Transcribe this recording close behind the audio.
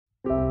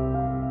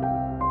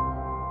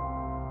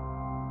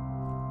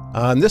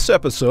On this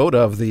episode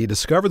of the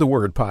Discover the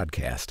Word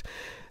podcast,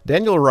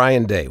 Daniel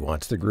Ryan Day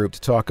wants the group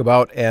to talk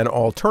about an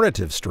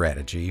alternative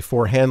strategy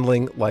for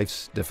handling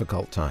life's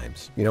difficult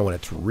times. You know, when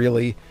it's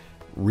really,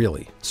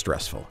 really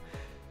stressful.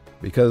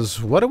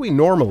 Because what do we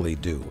normally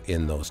do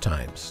in those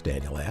times,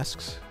 Daniel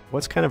asks?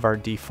 What's kind of our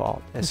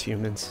default as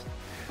humans?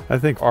 I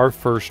think our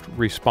first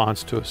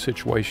response to a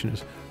situation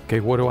is, okay,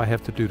 what do I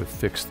have to do to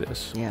fix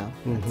this? Yeah,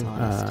 that's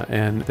honest.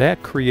 And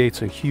that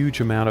creates a huge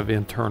amount of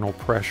internal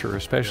pressure,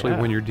 especially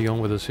when you're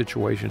dealing with a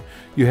situation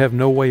you have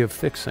no way of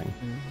fixing.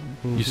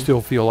 You still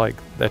feel like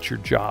that's your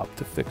job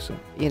to fix it.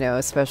 You know,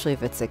 especially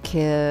if it's a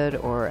kid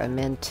or a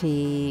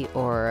mentee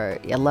or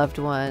a loved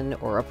one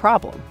or a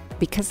problem.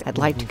 Because I'd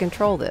like to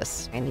control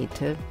this. I need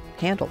to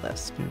handle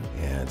this.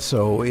 And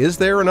so is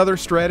there another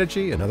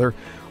strategy, another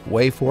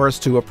way for us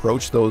to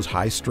approach those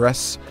high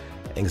stress,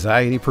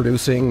 anxiety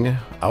producing,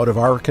 out of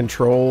our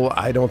control,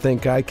 I don't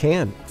think I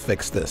can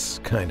fix this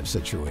kind of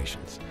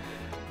situations?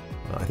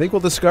 I think we'll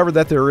discover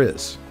that there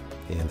is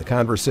in the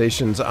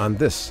conversations on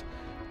this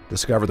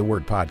Discover the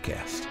Word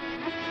podcast.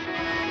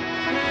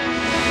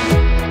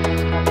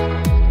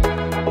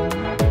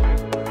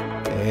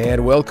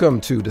 And welcome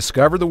to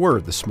Discover the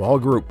Word, the small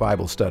group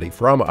Bible study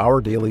from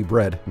Our Daily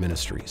Bread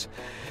Ministries.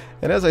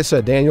 And as I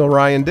said, Daniel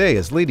Ryan Day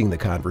is leading the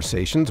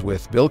conversations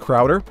with Bill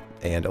Crowder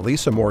and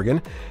Elisa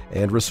Morgan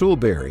and Rasul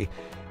Berry,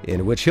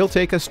 in which he'll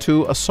take us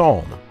to a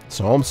psalm,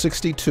 Psalm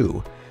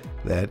 62,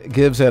 that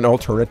gives an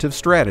alternative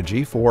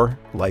strategy for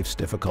life's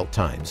difficult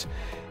times.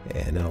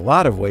 And in a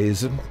lot of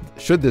ways,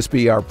 should this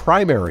be our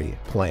primary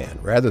plan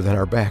rather than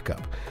our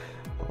backup?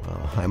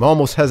 Well, I'm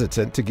almost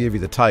hesitant to give you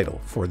the title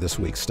for this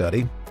week's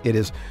study. It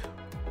is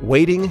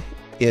Waiting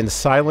in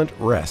Silent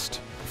Rest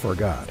for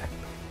God.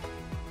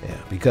 Yeah,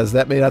 because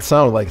that may not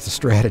sound like it's a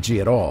strategy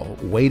at all.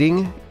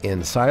 Waiting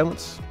in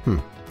silence?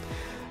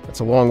 That's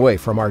a long way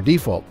from our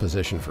default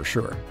position for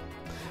sure.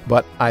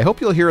 But I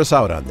hope you'll hear us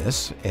out on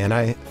this, and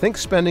I think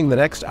spending the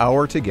next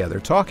hour together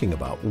talking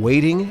about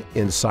waiting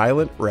in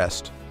silent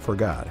rest for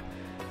God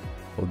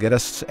will get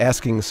us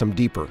asking some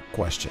deeper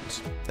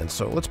questions. And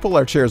so let's pull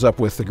our chairs up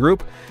with the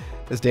group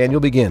as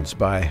Daniel begins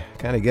by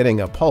kind of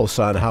getting a pulse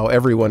on how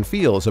everyone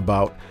feels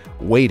about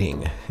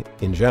waiting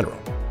in general.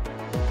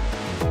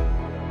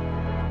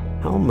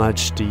 How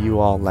much do you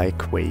all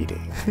like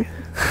waiting?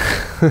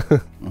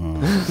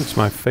 It's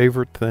my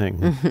favorite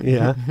thing.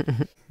 Yeah.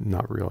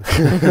 Not really.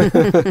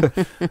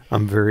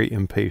 I'm a very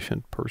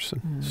impatient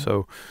person.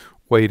 So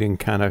waiting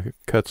kind of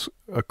cuts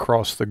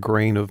across the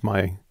grain of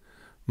my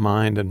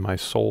mind and my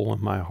soul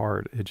and my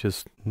heart. It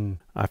just,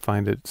 I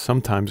find it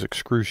sometimes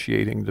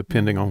excruciating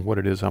depending on what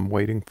it is I'm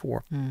waiting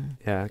for.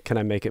 Yeah. Can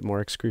I make it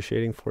more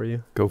excruciating for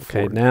you? Go for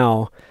it.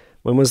 Now,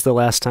 when was the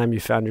last time you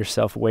found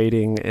yourself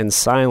waiting in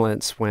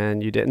silence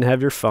when you didn't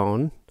have your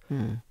phone,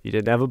 you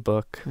didn't have a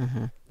book,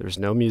 there was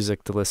no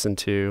music to listen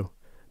to,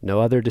 no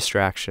other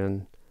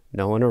distraction,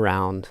 no one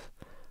around.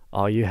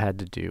 All you had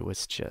to do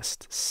was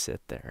just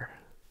sit there.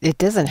 It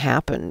doesn't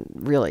happen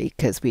really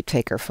because we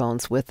take our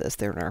phones with us.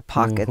 They're in our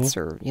pockets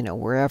or, you know,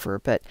 wherever.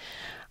 But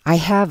I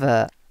have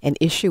an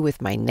issue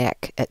with my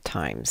neck at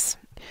times.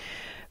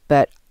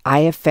 But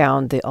I have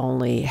found the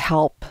only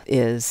help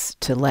is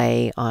to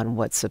lay on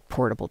what's a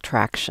portable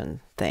traction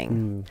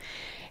thing.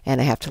 And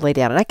I have to lay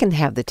down. And I can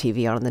have the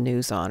TV on, the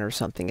news on or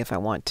something if I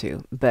want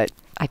to. But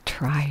I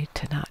try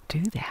to not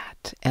do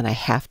that. And I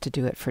have to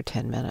do it for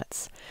 10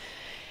 minutes.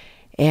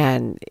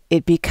 And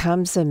it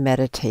becomes a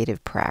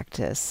meditative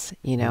practice,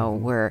 you know,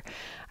 where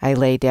I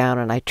lay down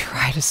and I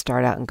try to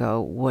start out and go,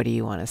 what do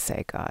you want to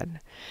say, God?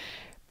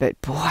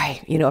 But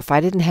boy, you know, if I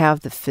didn't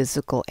have the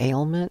physical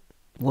ailment,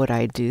 would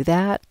I do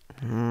that?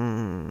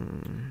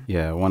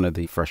 Yeah, one of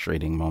the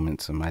frustrating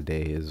moments in my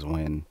day is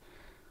when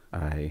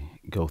I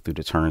go through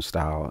the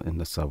turnstile in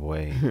the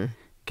subway,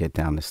 get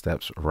down the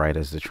steps right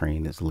as the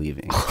train is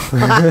leaving.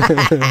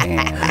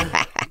 And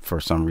for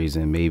some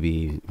reason,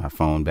 maybe my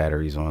phone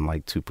battery's on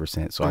like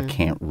 2%, so I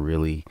can't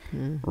really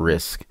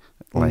risk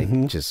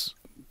like just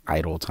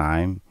idle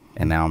time.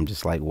 And now I'm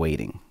just like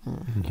waiting,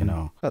 you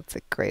know. That's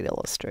a great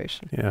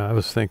illustration. Yeah, I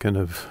was thinking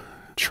of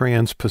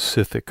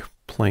trans-Pacific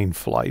plane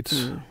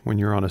flights. When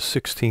you're on a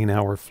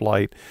 16-hour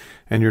flight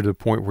and you're to the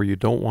point where you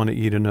don't want to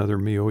eat another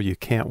meal, you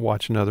can't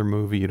watch another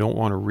movie, you don't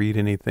want to read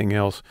anything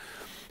else,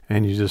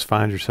 and you just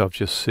find yourself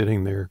just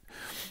sitting there.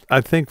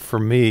 I think for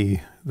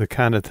me, the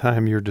kind of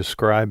time you're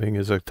describing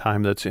is a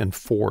time that's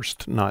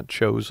enforced, not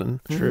chosen.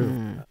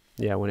 True.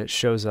 Yeah, when it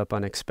shows up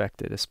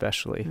unexpected,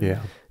 especially.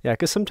 Yeah. Yeah,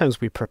 because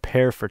sometimes we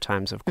prepare for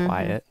times of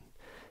quiet,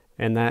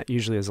 and that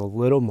usually is a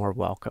little more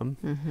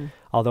welcome.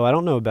 Although I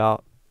don't know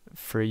about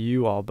for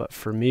you all, but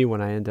for me,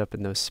 when I end up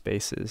in those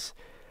spaces,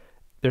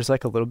 there's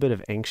like a little bit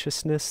of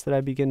anxiousness that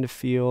I begin to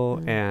feel,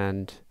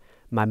 and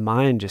my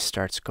mind just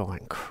starts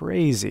going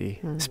crazy,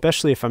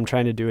 especially if I'm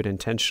trying to do it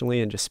intentionally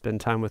and just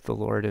spend time with the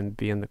Lord and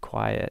be in the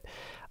quiet.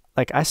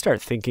 Like I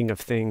start thinking of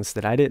things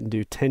that I didn't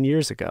do 10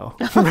 years ago,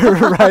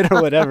 right?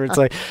 Or whatever. It's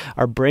like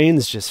our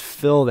brains just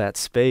fill that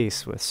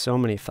space with so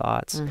many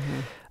thoughts.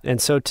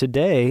 And so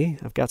today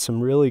I've got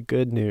some really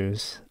good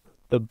news.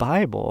 the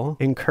Bible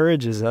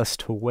encourages us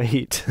to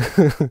wait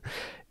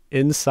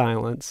in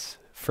silence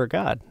for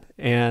God.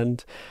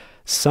 And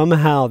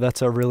somehow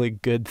that's a really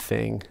good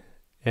thing.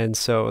 And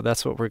so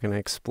that's what we're going to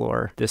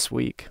explore this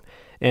week.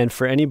 And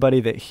for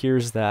anybody that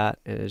hears that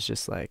and is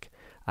just like,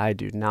 I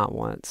do not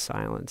want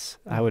silence,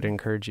 I would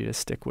encourage you to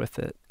stick with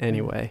it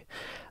anyway.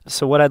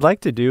 So what I'd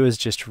like to do is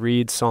just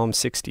read Psalm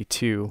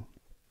 62.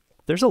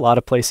 There's a lot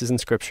of places in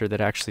Scripture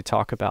that actually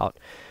talk about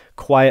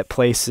quiet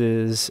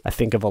places. I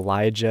think of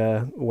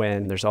Elijah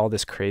when there's all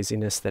this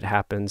craziness that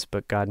happens,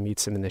 but God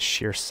meets him in this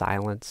sheer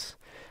silence.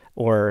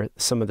 Or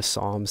some of the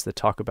Psalms that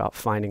talk about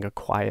finding a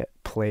quiet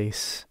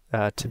place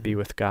to be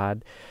with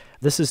God.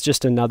 This is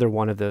just another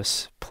one of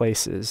those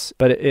places,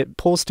 but it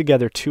pulls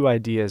together two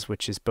ideas,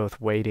 which is both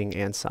waiting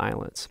and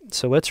silence.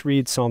 So let's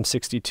read Psalm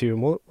 62,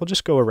 and we'll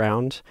just go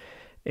around.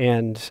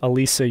 And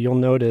Elisa, you'll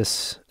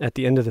notice at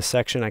the end of the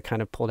section I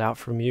kind of pulled out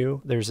from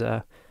you, there's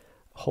a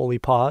holy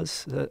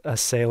pause, a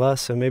Selah.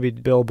 So maybe,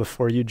 Bill,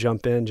 before you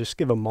jump in, just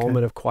give a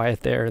moment of quiet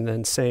there, and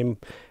then same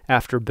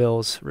after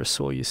Bill's,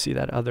 Rasul, you see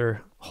that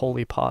other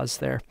holy pause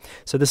there.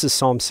 So this is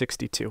Psalm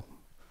 62.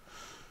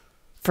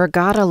 For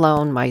God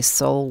alone my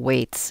soul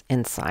waits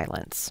in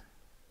silence.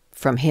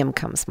 From him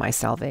comes my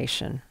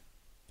salvation.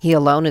 He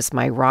alone is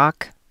my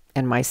rock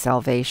and my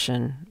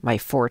salvation, my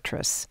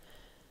fortress.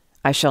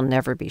 I shall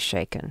never be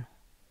shaken.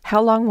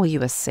 How long will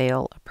you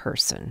assail a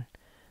person?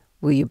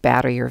 Will you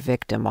batter your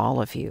victim,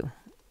 all of you,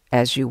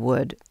 as you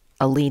would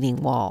a leaning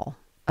wall,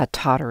 a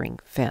tottering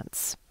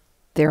fence?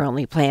 Their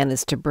only plan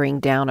is to bring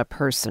down a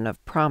person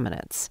of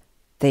prominence.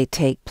 They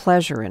take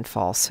pleasure in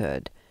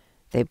falsehood.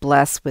 They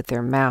bless with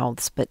their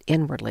mouths, but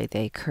inwardly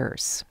they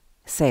curse.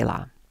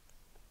 Selah.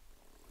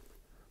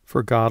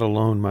 For God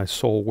alone my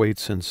soul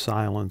waits in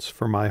silence,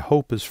 for my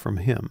hope is from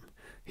him.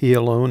 He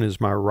alone is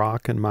my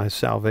rock and my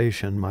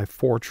salvation, my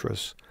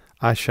fortress.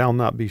 I shall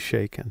not be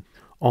shaken.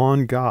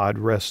 On God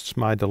rests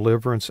my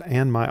deliverance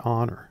and my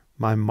honor,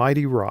 my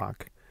mighty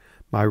rock.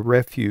 My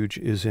refuge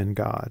is in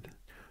God.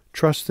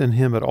 Trust in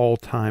him at all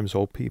times,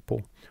 O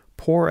people.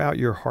 Pour out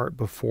your heart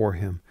before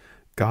him.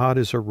 God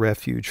is a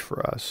refuge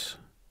for us.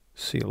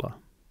 Selah.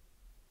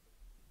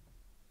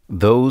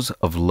 Those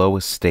of low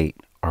estate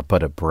are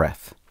but a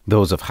breath.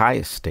 Those of high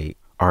estate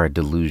are a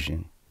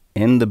delusion.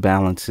 In the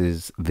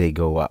balances they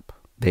go up.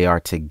 They are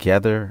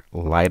together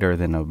lighter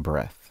than a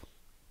breath.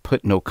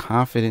 Put no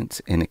confidence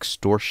in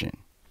extortion,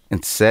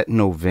 and set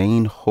no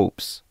vain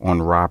hopes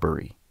on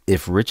robbery.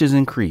 If riches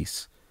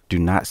increase, do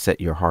not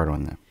set your heart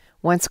on them.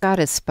 Once God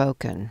has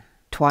spoken,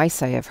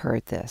 twice I have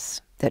heard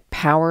this, that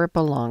power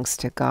belongs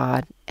to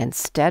God and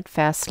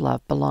steadfast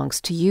love belongs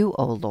to you,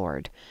 O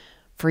Lord,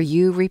 for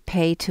you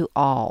repay to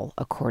all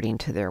according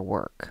to their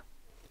work.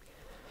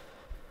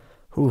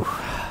 Ooh,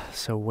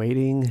 so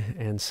waiting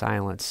and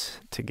silence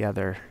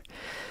together.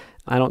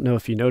 I don't know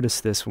if you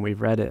noticed this when we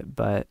read it,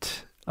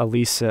 but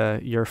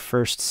Elisa, your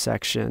first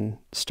section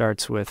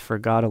starts with, for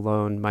God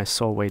alone my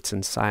soul waits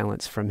in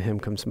silence, from him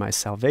comes my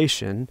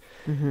salvation.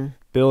 Mm-hmm.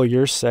 Bill,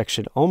 your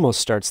section almost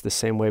starts the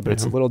same way, but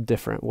it's a little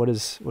different. What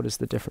is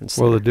the difference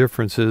Well, there? the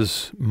difference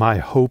is my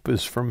hope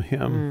is from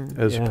him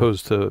as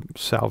opposed to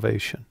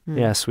salvation.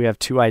 Yes, we have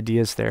two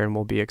ideas there, and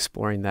we'll be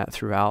exploring that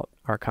throughout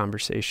our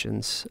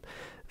conversations.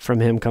 From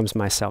him comes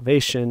my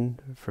salvation,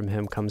 from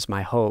him comes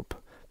my hope.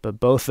 But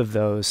both of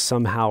those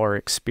somehow are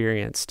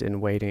experienced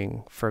in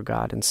waiting for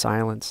God in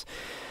silence.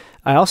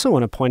 I also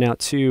want to point out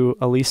too,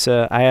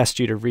 Elisa, I asked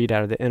you to read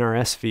out of the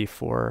NRSV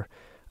for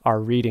our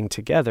reading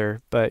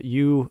together, but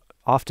you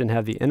often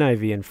have the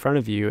NIV in front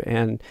of you.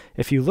 And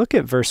if you look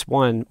at verse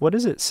 1, what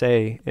does it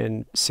say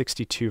in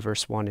 62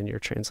 verse 1 in your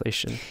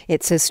translation?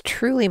 It says,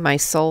 truly my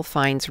soul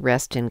finds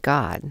rest in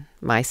God.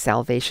 My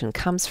salvation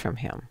comes from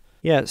him.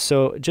 Yeah,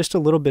 so just a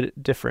little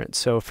bit different.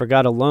 So for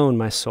God alone,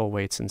 my soul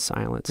waits in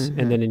silence. Mm-hmm.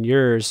 And then in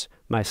yours,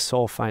 my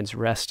soul finds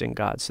rest in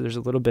God. So there's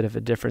a little bit of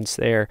a difference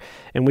there.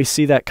 And we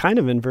see that kind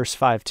of in verse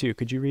 5 too.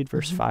 Could you read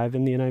verse 5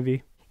 in the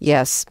NIV?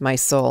 Yes, my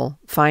soul,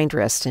 find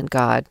rest in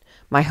God.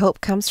 My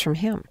hope comes from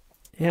him.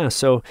 Yeah,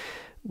 so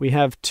we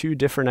have two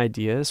different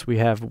ideas. We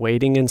have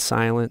waiting in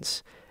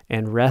silence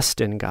and rest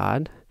in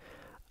God.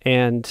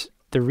 And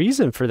the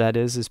reason for that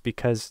is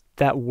because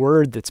that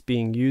word that's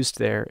being used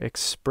there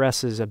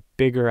expresses a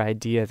bigger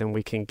idea than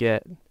we can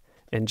get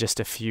in just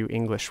a few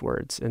English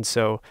words. And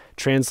so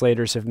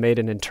translators have made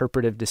an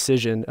interpretive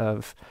decision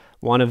of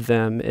one of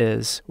them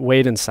is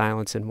wait in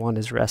silence and one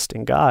is rest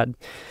in God.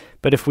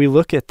 But if we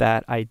look at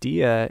that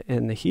idea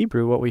in the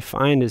Hebrew, what we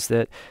find is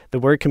that the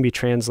word can be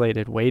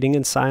translated waiting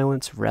in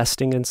silence,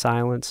 resting in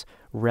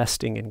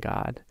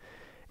God.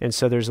 And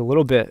so there's a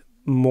little bit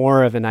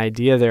more of an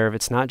idea there of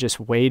it's not just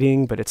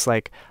waiting, but it's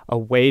like a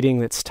waiting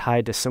that's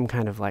tied to some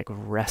kind of like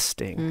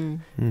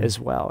resting as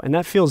well. And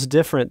that feels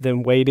different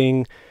than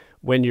waiting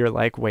when you're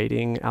like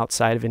waiting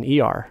outside of an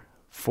ER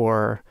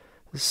for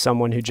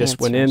someone who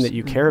just went in that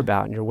you care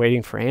about and you're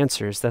waiting for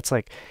answers. That's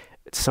like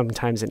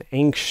sometimes an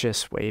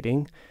anxious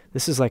waiting.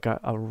 This is like a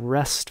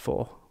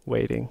restful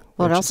waiting.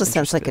 Well, it also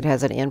sounds like it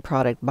has an end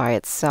product by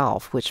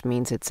itself, which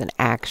means it's an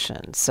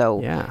action.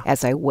 So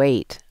as I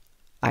wait,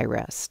 I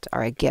rest,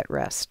 or I get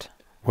rest.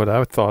 What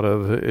I thought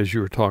of as you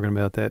were talking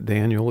about that,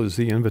 Daniel, is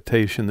the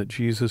invitation that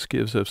Jesus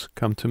gives us.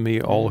 Come to me,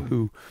 all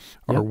who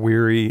are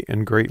weary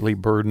and greatly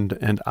burdened,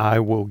 and I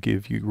will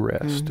give you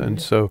rest.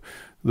 And so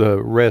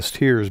the rest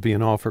here is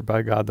being offered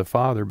by God the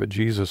Father, but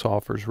Jesus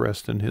offers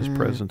rest in his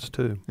presence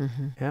too.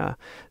 Yeah.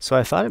 So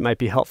I thought it might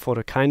be helpful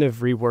to kind of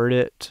reword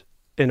it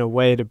in a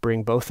way to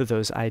bring both of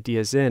those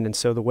ideas in. And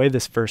so the way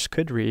this verse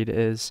could read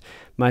is,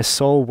 my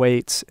soul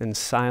waits in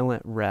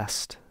silent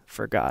rest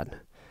for God,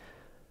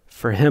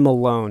 for him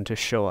alone to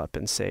show up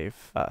and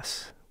save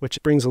us,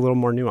 which brings a little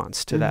more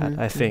nuance to that,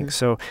 I think.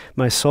 So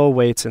my soul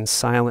waits in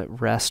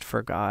silent rest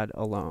for God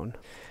alone.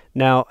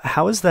 Now,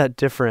 how is that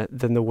different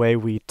than the way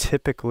we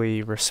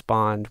typically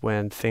respond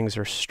when things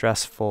are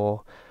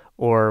stressful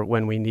or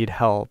when we need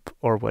help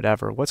or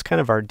whatever? What's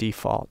kind of our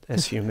default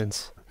as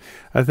humans?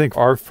 I think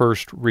our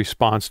first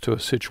response to a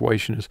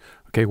situation is,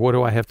 okay, what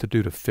do I have to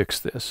do to fix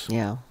this?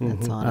 Yeah,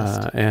 that's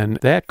honest. And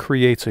that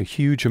creates a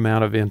huge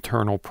amount of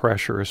internal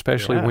pressure,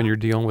 especially when you're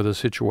dealing with a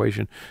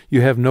situation you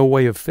have no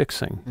way of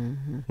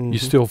fixing. You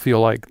still feel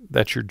like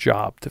that's your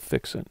job to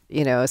fix it.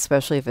 You know,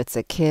 especially if it's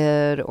a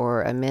kid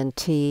or a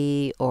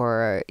mentee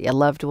or a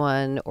loved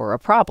one or a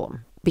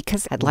problem,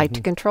 because I'd like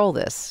to control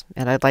this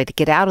and I'd like to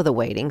get out of the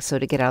waiting. So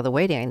to get out of the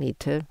waiting, I need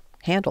to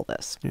handle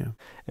this. Yeah.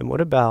 And what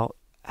about,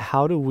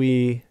 how do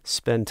we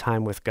spend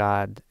time with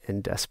God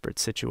in desperate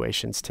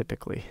situations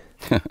typically?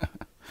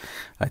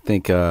 I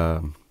think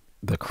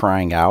the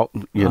crying out,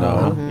 you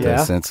know, the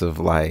sense of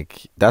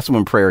like, that's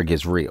when prayer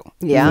gets real.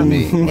 Yeah. For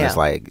me. It's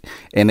like,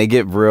 and they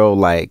get real,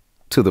 like,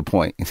 to the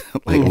point,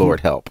 like,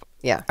 Lord, help.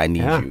 Yeah. I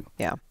need you.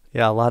 Yeah.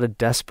 Yeah, a lot of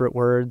desperate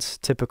words,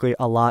 typically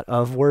a lot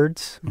of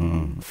words.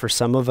 For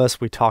some of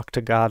us, we talk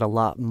to God a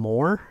lot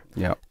more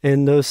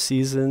in those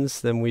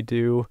seasons than we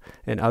do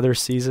in other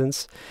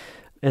seasons.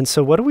 And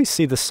so what do we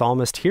see the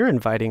psalmist here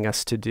inviting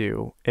us to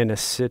do in a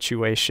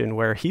situation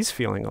where he's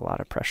feeling a lot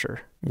of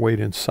pressure? Wait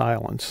in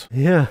silence.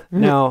 Yeah.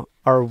 Now,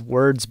 are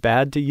words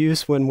bad to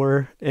use when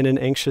we're in an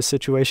anxious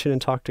situation and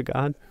talk to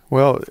God?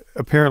 Well,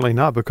 apparently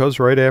not, because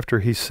right after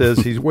he says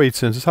he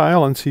waits in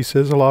silence, he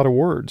says a lot of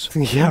words.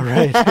 Yeah,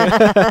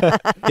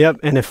 right.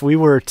 Yep. And if we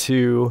were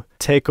to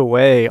take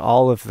away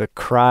all of the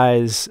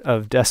cries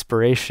of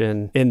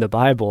desperation in the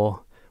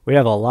Bible, we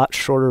have a lot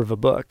shorter of a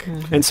book.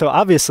 And so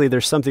obviously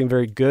there's something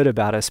very good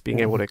about us being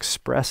able to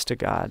express to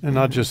God. And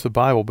not just the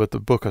Bible, but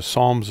the book of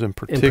Psalms in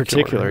particular. In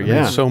particular, I mean,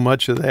 yeah. so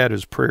much of that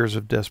is prayers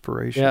of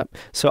desperation. Yeah.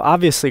 So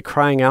obviously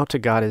crying out to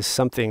God is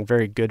something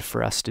very good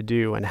for us to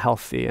do and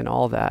healthy and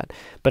all that.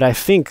 But I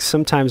think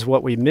sometimes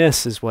what we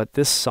miss is what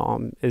this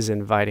psalm is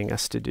inviting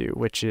us to do,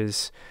 which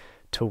is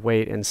to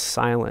wait in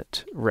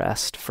silent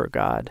rest for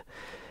God.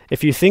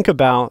 If you think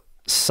about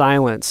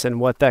silence and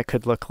what that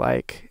could look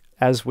like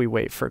as we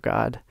wait for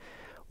God,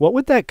 what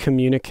would that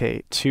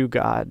communicate to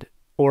God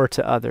or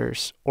to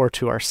others or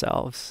to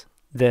ourselves?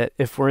 That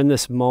if we're in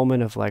this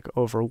moment of like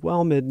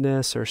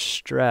overwhelmedness or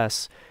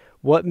stress,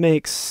 what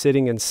makes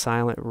sitting in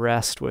silent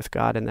rest with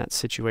God in that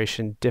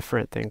situation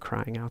different than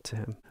crying out to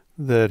him?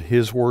 That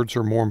his words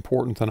are more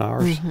important than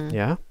ours.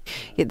 Yeah.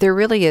 There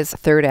really is a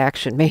third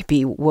action,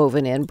 maybe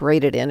woven in,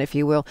 braided in, if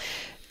you will,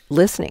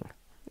 listening.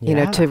 You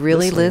know, to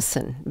really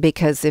listen.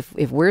 Because if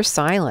we're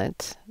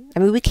silent, I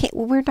mean,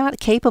 we're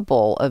not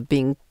capable of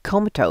being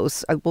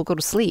comatose. We'll go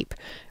to sleep,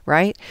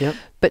 right? Yep.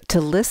 But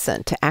to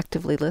listen, to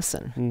actively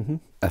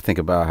listen. I think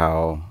about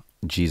how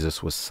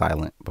Jesus was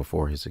silent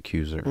before his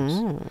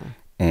accusers.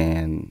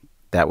 And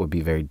that would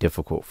be very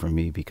difficult for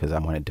me because I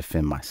want to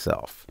defend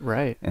myself.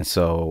 Right. And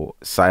so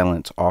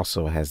silence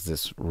also has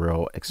this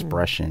real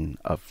expression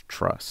of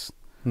trust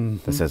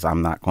that says,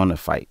 I'm not going to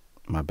fight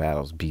my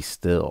battles. Be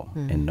still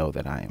and know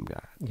that I am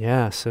God.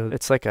 Yeah. So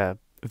it's like a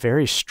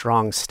very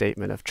strong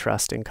statement of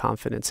trust and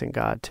confidence in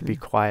God to be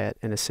quiet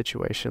in a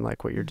situation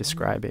like what you're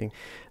describing,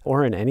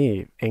 or in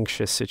any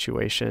anxious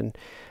situation.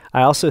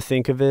 I also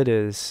think of it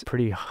as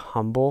pretty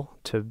humble,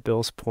 to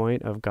Bill's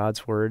point of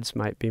God's words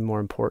might be more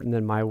important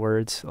than my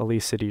words.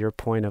 Elisa, to your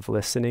point of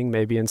listening,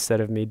 maybe instead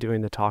of me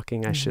doing the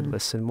talking, I should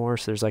listen more.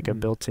 So there's like a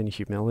built-in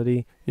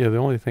humility. Yeah, the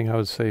only thing I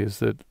would say is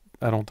that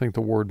I don't think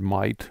the word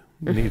might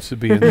needs to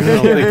be in there.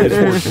 I don't think his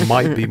words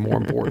might be more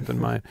important than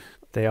mine.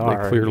 They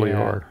are. They clearly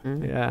yeah. are.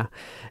 Yeah.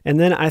 And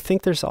then I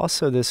think there's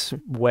also this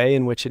way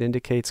in which it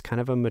indicates kind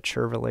of a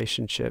mature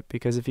relationship,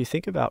 because if you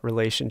think about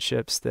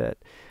relationships that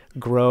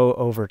grow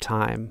over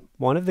time,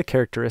 one of the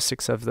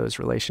characteristics of those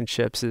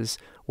relationships is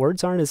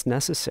words aren't as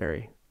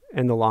necessary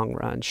in the long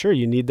run. Sure,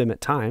 you need them at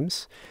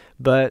times,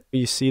 but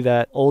you see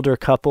that older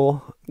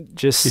couple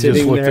just sitting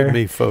just looked there at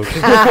me, folks.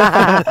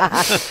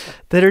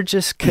 that are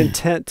just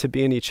content to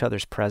be in each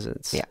other's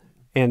presence. Yeah.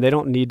 And they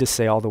don't need to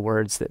say all the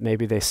words that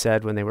maybe they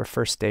said when they were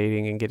first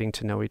dating and getting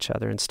to know each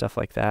other and stuff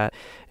like that.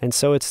 And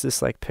so it's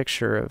this like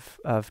picture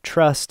of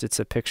trust. It's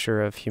a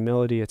picture of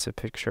humility. It's a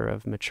picture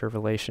of mature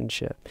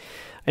relationship.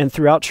 And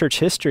throughout church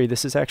history,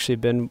 this has actually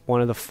been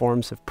one of the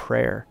forms of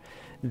prayer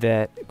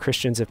that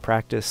Christians have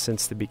practiced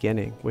since the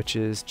beginning, which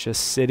is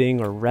just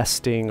sitting or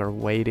resting or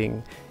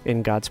waiting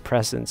in God's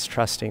presence,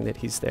 trusting that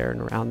he's there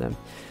and around them.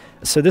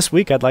 So this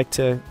week, I'd like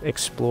to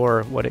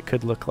explore what it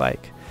could look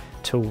like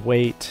to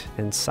wait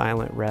in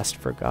silent rest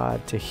for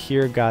God, to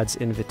hear God's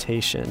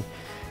invitation,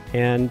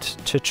 and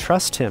to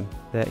trust Him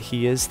that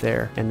He is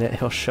there and that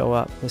He'll show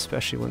up,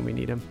 especially when we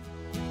need Him.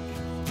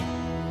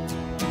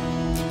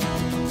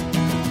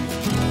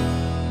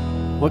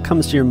 What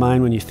comes to your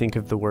mind when you think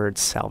of the word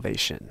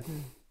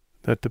salvation?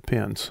 That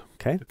depends.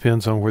 Okay.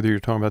 Depends on whether you're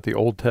talking about the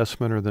Old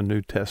Testament or the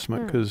New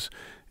Testament, because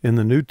in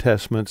the New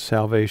Testament,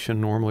 salvation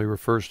normally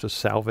refers to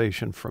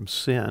salvation from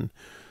sin.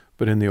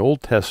 But in the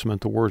Old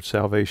Testament, the word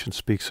salvation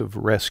speaks of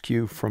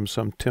rescue from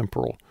some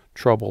temporal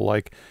trouble,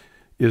 like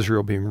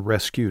Israel being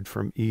rescued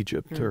from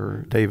Egypt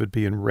or David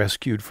being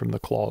rescued from the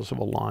claws of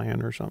a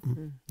lion or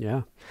something.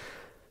 Yeah.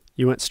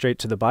 You went straight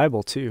to the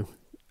Bible, too.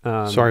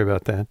 Sorry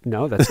about that.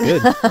 No, that's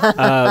good.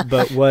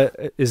 But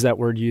what is that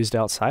word used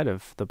outside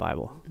of the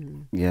Bible?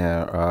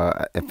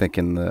 Yeah, I think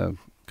in the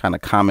kind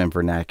of common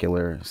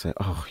vernacular, say,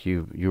 "Oh,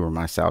 you were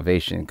my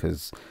salvation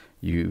because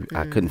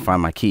I couldn't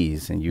find my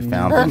keys and you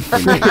found them for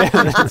me."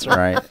 That's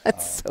right.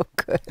 That's so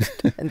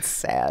good and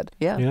sad.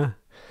 Yeah.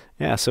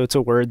 Yeah, so it's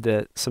a word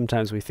that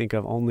sometimes we think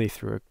of only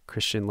through a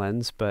Christian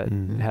lens, but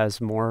it has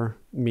more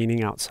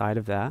meaning outside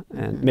of that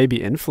and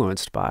maybe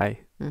influenced by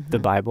the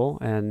Bible,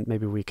 and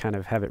maybe we kind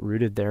of have it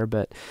rooted there.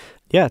 But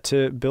yeah,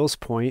 to Bill's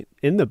point,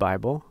 in the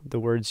Bible, the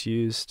word's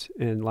used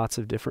in lots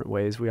of different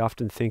ways. We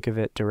often think of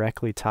it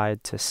directly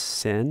tied to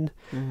sin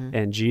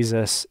and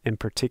Jesus in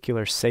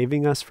particular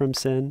saving us from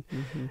sin.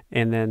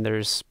 And then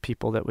there's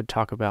people that would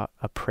talk about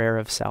a prayer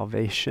of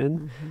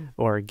salvation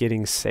or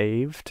getting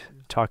saved,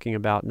 talking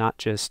about not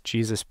just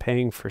Jesus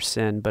paying for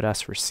sin, but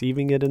us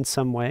receiving it in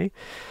some way.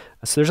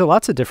 So there's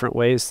lots of different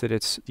ways that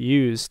it's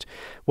used.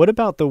 What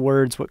about the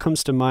words? What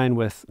comes to mind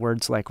with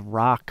words like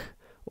rock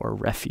or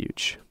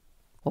refuge?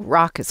 Well,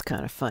 rock is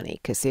kind of funny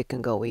because it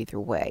can go either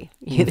way.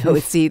 You know,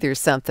 it's either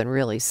something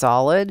really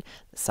solid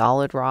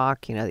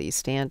rock, you know, that you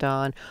stand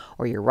on,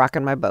 or you're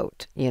rocking my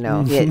boat. You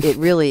know,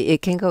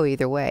 it can go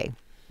either way.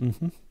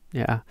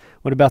 Yeah.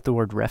 What about the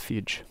word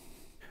refuge?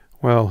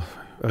 Well,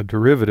 a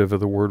derivative of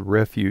the word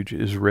refuge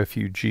is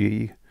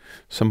refugee,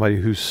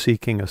 somebody who's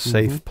seeking a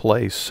safe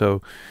place.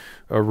 So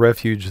a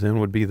refuge then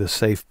would be the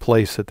safe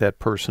place that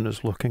person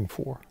is looking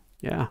for.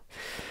 Yeah.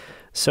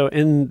 So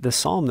in the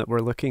psalm that we're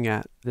looking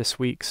at this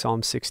week,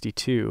 Psalm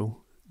 62,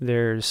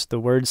 there's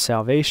the word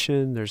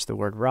salvation, there's the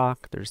word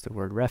rock, there's the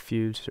word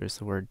refuge, there's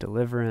the word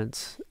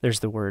deliverance, there's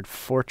the word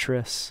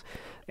fortress.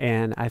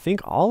 And I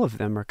think all of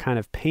them are kind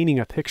of painting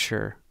a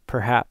picture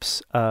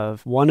perhaps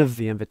of one of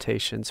the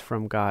invitations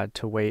from God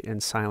to wait in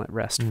silent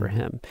rest for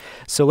Him.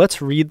 So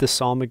let's read the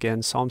psalm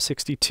again, Psalm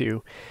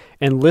 62,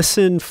 and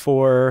listen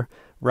for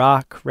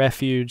rock,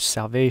 refuge,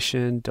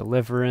 salvation,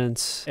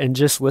 deliverance, and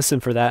just listen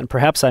for that. And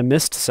perhaps I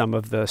missed some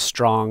of the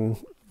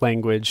strong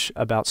language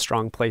about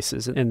strong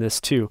places in this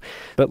too.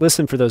 But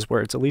listen for those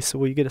words. Elisa,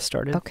 will you get us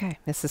started? Okay,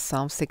 this is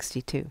Psalm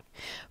 62.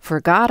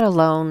 For God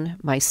alone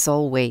my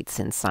soul waits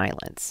in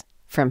silence.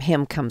 From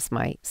Him comes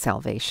my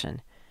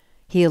salvation.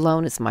 He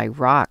alone is my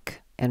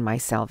rock and my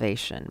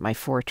salvation, my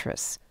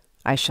fortress.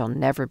 I shall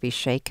never be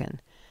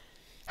shaken.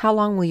 How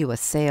long will you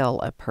assail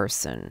a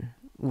person?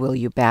 Will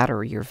you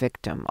batter your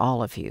victim,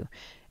 all of you,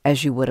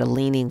 as you would a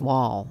leaning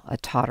wall, a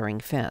tottering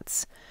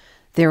fence?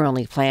 Their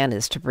only plan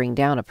is to bring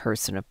down a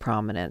person of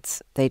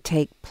prominence. They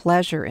take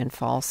pleasure in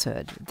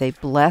falsehood. They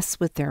bless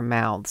with their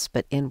mouths,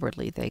 but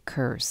inwardly they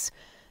curse.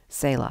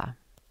 Selah.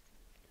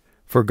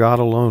 For God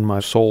alone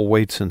my soul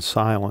waits in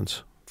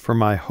silence, for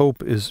my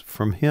hope is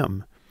from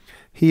Him.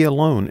 He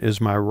alone is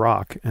my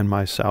rock and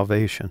my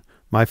salvation,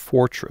 my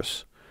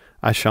fortress.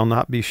 I shall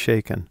not be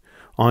shaken.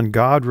 On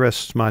God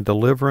rests my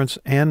deliverance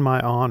and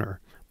my honor.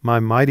 My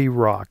mighty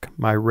rock,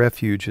 my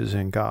refuge is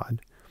in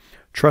God.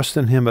 Trust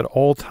in Him at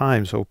all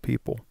times, O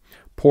people.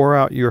 Pour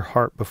out your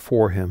heart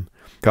before Him.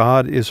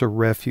 God is a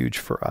refuge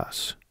for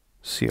us.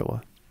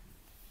 Selah.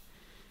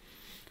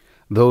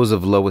 Those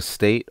of low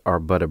estate are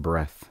but a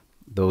breath.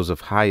 Those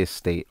of high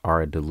estate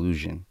are a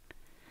delusion.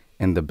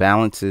 In the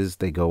balances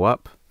they go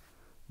up.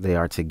 They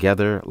are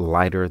together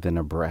lighter than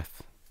a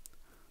breath.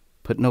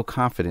 Put no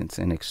confidence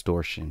in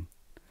extortion,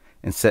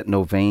 and set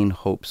no vain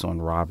hopes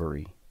on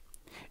robbery.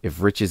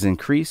 If riches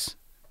increase,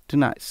 do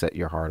not set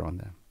your heart on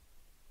them.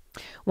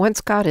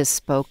 Once God has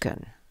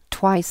spoken,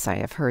 twice I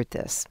have heard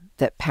this,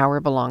 that power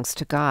belongs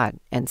to God,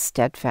 and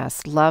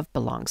steadfast love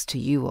belongs to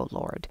you, O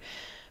Lord.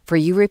 For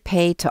you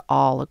repay to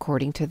all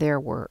according to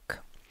their work.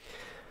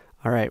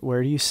 All right,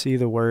 where do you see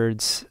the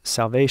words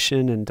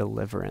salvation and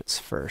deliverance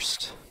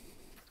first?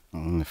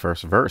 In the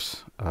first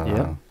verse,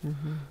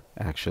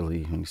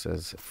 actually, when he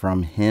says,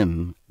 from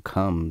Him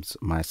comes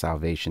my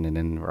salvation, and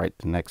then right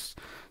next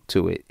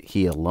to it,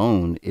 He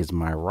alone is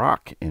my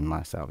rock in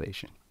my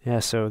salvation. Yeah,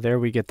 so there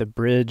we get the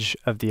bridge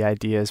of the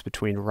ideas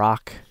between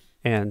rock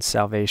and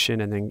salvation,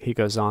 and then he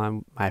goes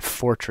on, my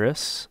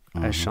fortress,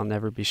 I shall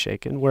never be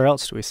shaken. Where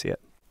else do we see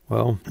it?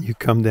 Well, you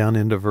come down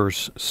into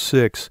verse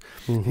 6.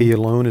 He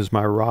alone is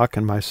my rock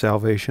and my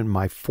salvation,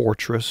 my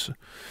fortress.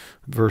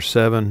 Verse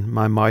 7,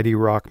 my mighty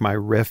rock, my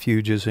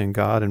refuge is in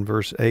God. And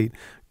verse 8,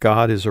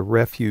 God is a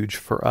refuge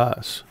for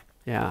us.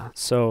 Yeah,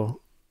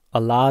 so a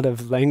lot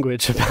of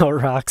language about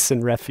rocks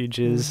and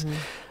refuges.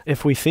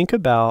 If we think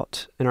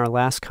about, in our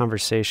last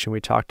conversation,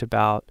 we talked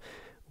about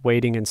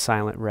waiting in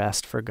silent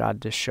rest for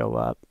God to show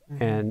up.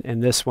 And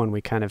in this one,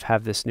 we kind of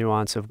have this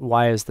nuance of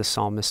why is the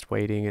psalmist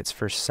waiting? It's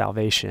for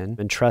salvation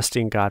and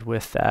trusting God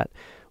with that.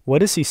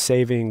 What is he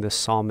saving the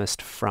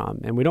psalmist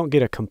from? And we don't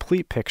get a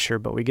complete picture,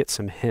 but we get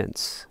some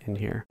hints in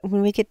here.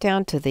 When we get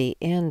down to the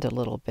end a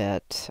little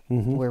bit,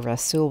 where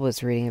Rasul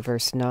was reading in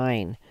verse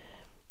 9,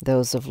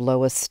 those of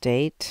low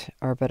estate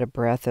are but a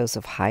breath, those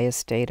of high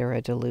estate are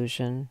a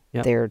delusion.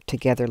 Yep. They're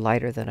together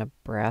lighter than a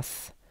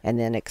breath. And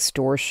then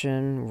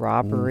extortion,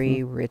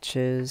 robbery,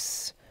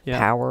 riches,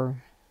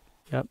 power.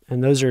 Yep.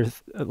 And those are,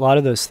 a lot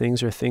of those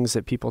things are things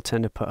that people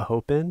tend to put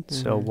hope in.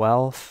 So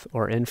wealth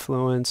or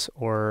influence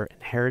or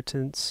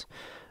inheritance.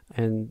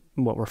 And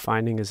what we're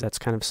finding is that's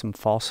kind of some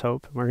false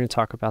hope. We're going to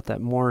talk about that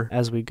more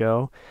as we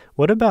go.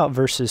 What about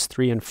verses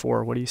 3 and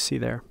 4? What do you see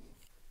there?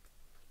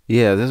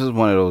 Yeah, this is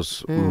one of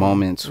those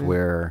moments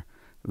where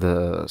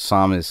the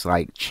psalmist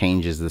like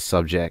changes the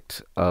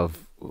subject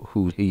of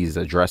who he's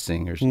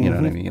addressing, or you know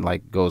what I mean?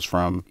 Like goes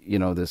from,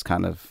 this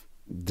kind of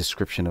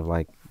description of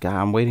like, God,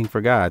 I'm waiting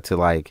for God, to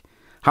like,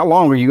 how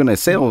long are you going to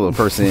assail a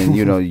person,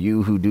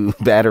 you who do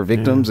batter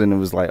victims? And it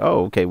was like,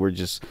 oh, okay, we're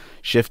just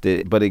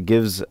shifted. But it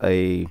gives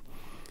a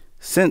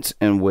sense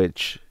in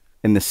which,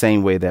 in the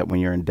same way that when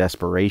you're in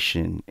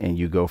desperation and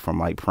you go from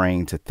like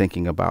praying to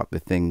thinking about the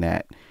thing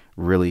that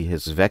really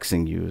is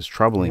vexing you, is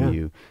troubling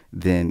you,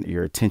 then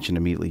your attention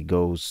immediately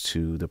goes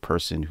to the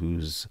person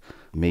who's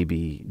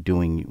maybe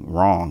doing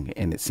wrong.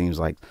 And it seems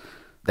like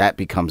that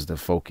becomes the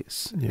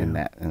focus in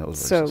those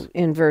verses. So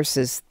in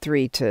verses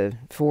 3 to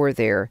 4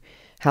 there,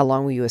 how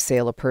long will you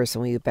assail a person?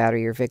 Will you batter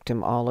your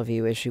victim, all of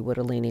you, as you would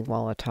a leaning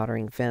wall, a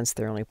tottering fence?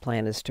 Their only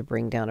plan is to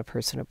bring down a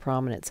person of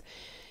prominence.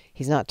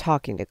 He's not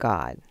talking to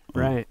God.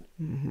 Right.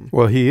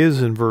 Well, he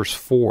is in verse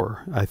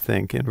 4, I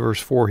think. In verse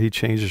 4, he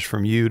changes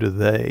from you to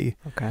they.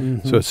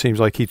 Okay. So it seems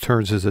like he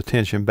turns his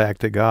attention back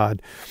to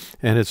God.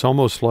 And it's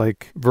almost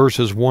like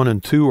verses 1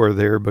 and 2 are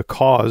there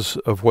because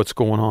of what's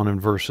going on in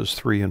verses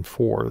 3 and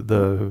 4.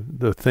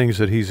 The things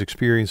that he's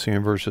experiencing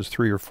in verses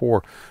 3 or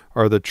 4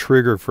 are the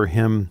trigger for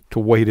him to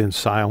wait in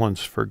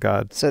silence for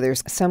God. So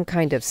there's some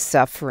kind of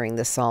suffering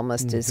the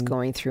psalmist is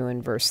going through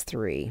in verse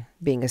 3,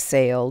 being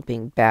assailed,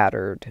 being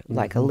battered,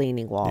 like a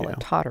leaning wall, a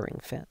tottering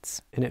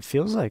fence. And it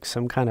feels like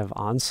some kind of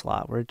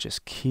onslaught where it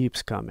just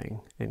keeps coming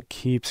and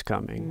keeps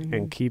coming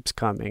and keeps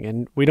coming.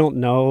 And we don't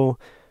know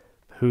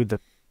who the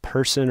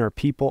person or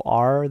people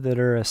are that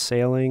are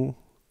assailing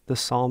the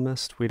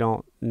psalmist. We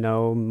don't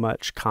know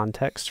much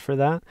context for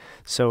that.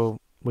 So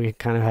we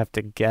kind of have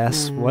to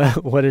guess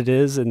what it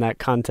is in that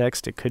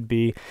context. It could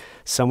be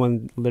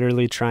someone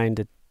literally trying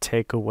to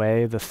take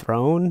away the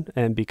throne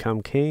and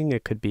become king.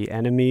 It could be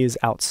enemies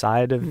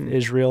outside of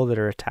Israel that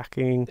are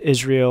attacking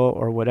Israel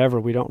or whatever.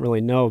 We don't really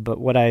know. But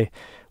what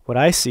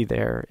I see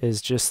there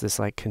is just this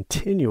like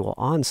continual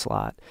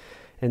onslaught.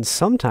 And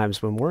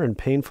sometimes when we're in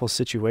painful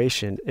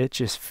situation, it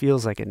just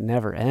feels like it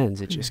never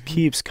ends. It just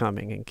keeps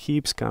coming and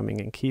keeps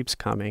coming and keeps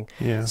coming.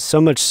 Yeah.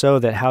 So much so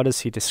that how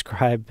does he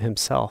describe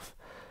himself?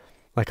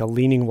 Like a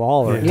leaning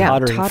wall or a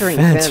tottering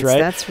fence, right?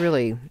 That's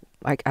really,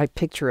 I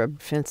picture a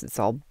fence that's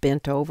all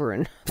bent over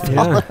and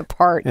falling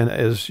apart. And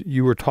as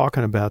you were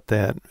talking about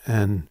that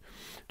and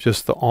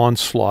just the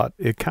onslaught,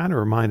 it kind of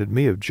reminded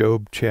me of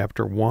Job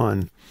chapter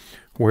 1,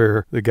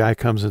 where the guy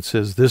comes and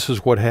says, this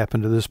is what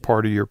happened to this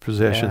part of your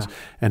possessions. Yeah.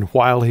 And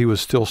while he was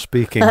still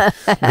speaking,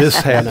 this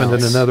happened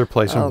in another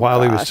place. And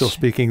while he was still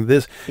speaking,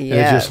 this, and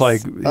it's just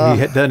like he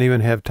doesn't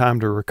even have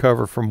time to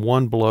recover from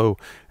one blow,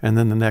 and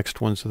then the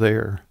next one's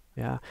there.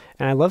 Yeah.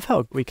 And I love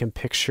how we can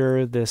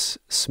picture this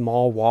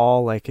small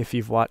wall, like if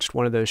you've watched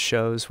one of those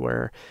shows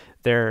where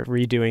they're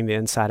redoing the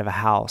inside of a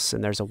house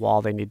and there's a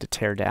wall they need to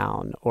tear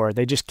down, or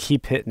they just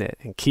keep hitting it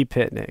and keep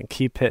hitting it and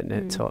keep hitting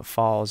it until it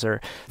falls,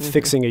 or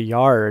fixing a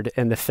yard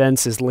and the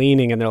fence is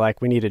leaning and they're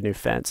like, we need a new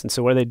fence. And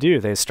so what do?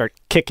 They start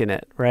kicking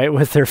it, right,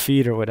 with their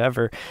feet or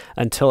whatever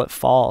until it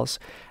falls.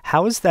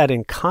 How is that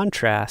in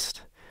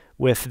contrast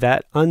with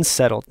that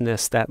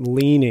unsettledness, that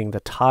leaning, the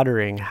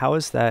tottering? How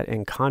is that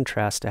in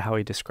contrast to how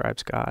he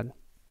describes God?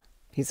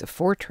 He's a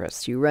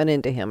fortress. You run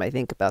into him. I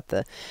think about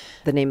the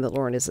name of the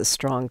Lord is a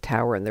strong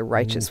tower, and the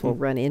righteous will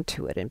run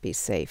into it and be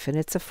safe. And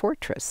it's a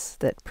fortress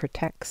that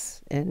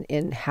protects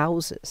and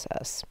houses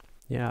us.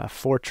 Yeah, a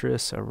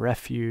fortress, a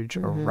refuge,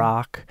 a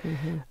rock.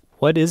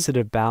 What is it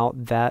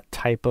about that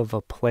type of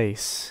a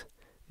place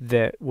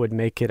that would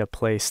make it a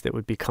place that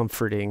would be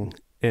comforting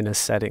in a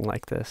setting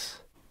like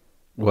this?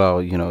 Well,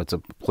 it's a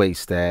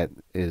place that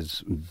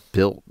is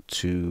built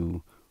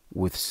to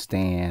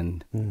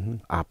withstand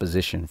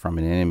opposition from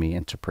an enemy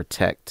and to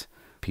protect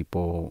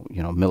people,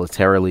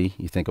 militarily.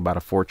 You think about a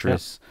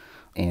fortress,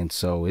 and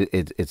so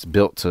it's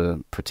built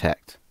to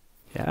protect.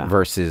 Yeah.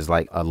 Versus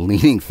like a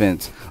leaning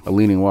fence, a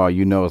leaning wall,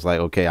 it's like,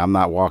 okay, I'm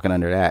not walking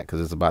under that because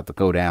it's about to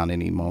go down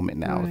any moment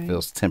now. Right. It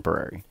feels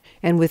temporary.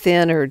 And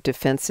within are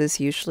defenses,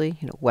 usually,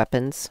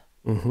 weapons,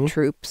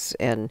 troops,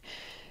 and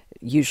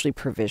usually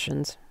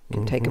provisions.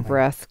 can take a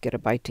breath, get a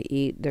bite to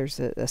eat. There's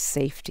a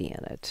safety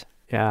in it.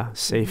 Yeah,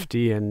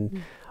 safety.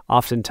 And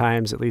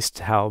oftentimes, at least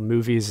how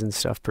movies and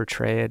stuff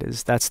portray it,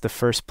 is that's the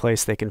first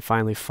place they can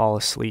finally fall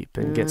asleep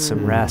and get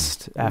some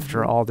rest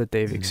after all that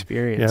they've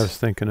experienced. Yeah, I was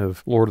thinking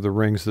of Lord of the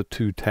Rings, The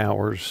Two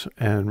Towers,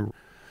 and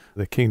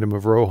the Kingdom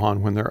of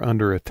Rohan. When they're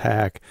under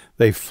attack,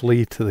 they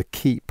flee to the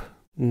keep,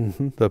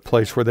 the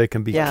place where they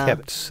can be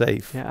kept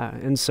safe. Yeah,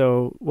 and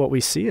so what we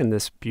see in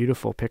this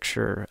beautiful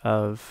picture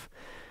of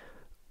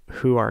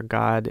who our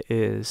God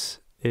is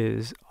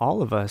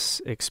all of us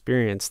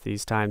experience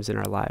these times in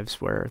our lives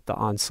where the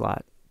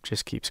onslaught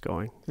just keeps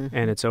going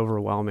and it's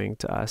overwhelming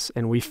to us.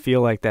 And we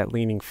feel like that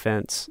leaning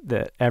fence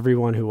that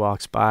everyone who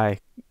walks by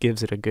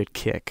gives it a good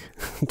kick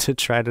to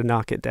try to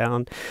knock it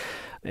down.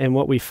 And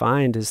what we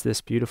find is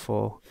this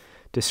beautiful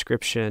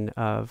description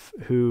of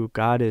who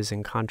God is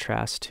in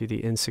contrast to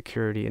the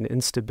insecurity and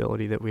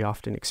instability that we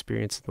often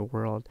experience in the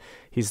world.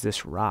 He's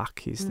this rock,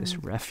 he's this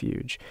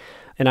refuge.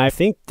 And I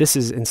think this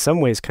is in some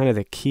ways kind of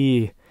the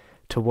key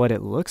to what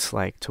it looks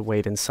like to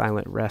wait in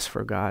silent rest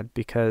for God,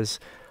 because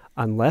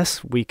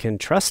unless we can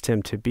trust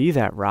him to be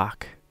that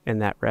rock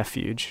and that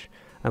refuge,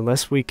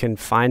 unless we can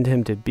find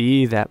him to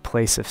be that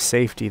place of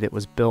safety that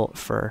was built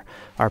for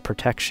our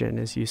protection,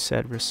 as you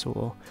said,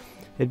 Rasul,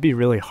 it'd be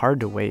really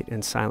hard to wait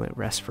in silent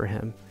rest for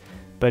him.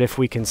 But if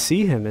we can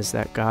see him as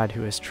that God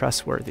who is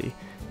trustworthy,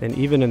 then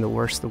even in the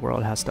worst the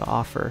world has to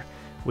offer,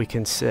 we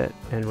can sit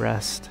and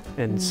rest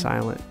in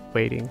silent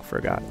waiting for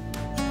God.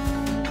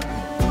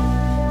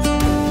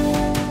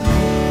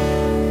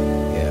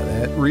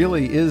 That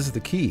really is the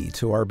key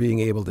to our being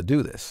able to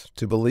do this,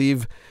 to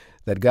believe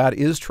that God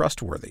is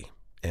trustworthy,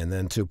 and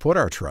then to put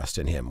our trust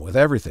in him with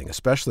everything,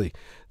 especially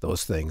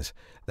those things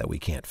that we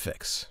can't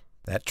fix.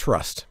 That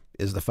trust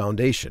is the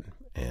foundation,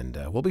 and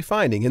we'll be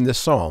finding in this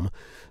psalm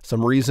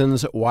some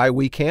reasons why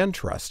we can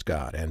trust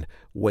God and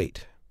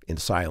wait in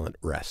silent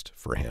rest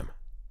for him.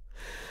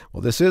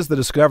 Well, this is the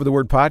Discover the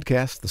Word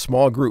podcast, the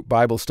small group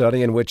Bible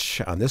study in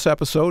which, on this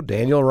episode,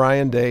 Daniel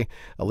Ryan Day,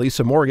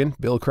 Elisa Morgan,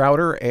 Bill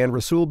Crowder, and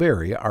Rasul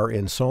Berry are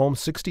in Psalm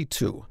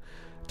 62,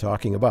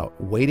 talking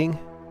about waiting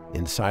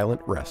in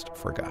silent rest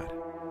for God.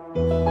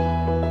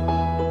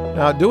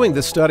 Now, doing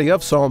this study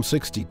of Psalm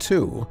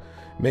 62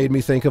 made me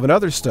think of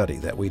another study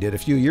that we did a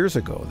few years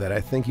ago that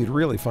I think you'd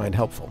really find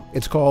helpful.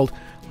 It's called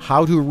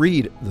How to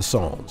Read the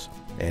Psalms,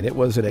 and it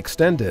was an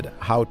extended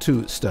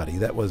how-to study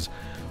that was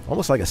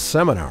almost like a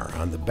seminar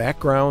on the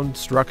background,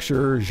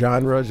 structure,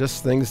 genre,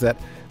 just things that,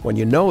 when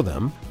you know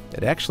them,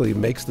 it actually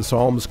makes the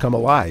Psalms come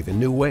alive in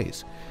new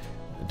ways.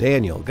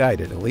 Daniel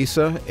guided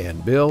Elisa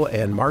and Bill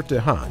and Marta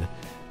Hahn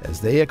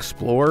as they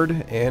explored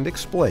and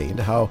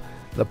explained how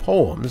the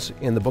poems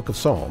in the book of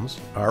Psalms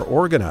are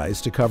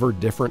organized to cover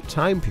different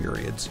time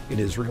periods in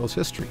Israel's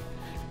history.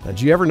 Now,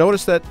 did you ever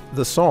notice that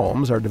the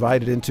Psalms are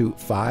divided into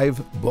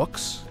 5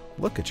 books?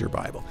 Look at your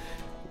Bible.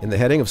 In the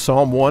heading of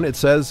Psalm 1, it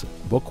says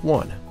Book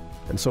 1.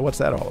 And so what's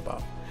that all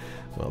about?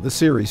 Well, this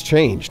series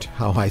changed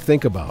how I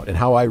think about and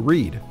how I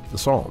read the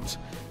Psalms.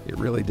 It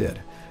really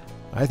did.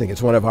 I think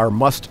it's one of our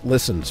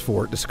must-listens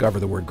for Discover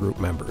the Word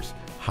group members,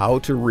 How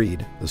to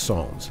Read the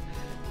Psalms.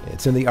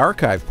 It's in the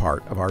archive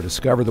part of our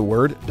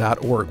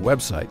discovertheword.org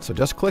website, so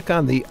just click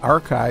on the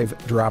archive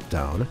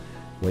drop-down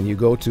when you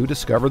go to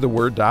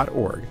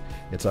discovertheword.org.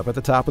 It's up at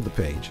the top of the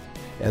page.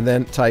 And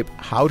then type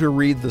How to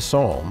Read the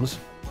Psalms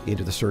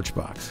into the search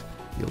box.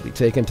 You'll be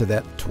taken to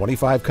that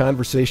 25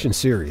 conversation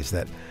series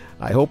that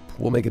I hope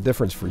will make a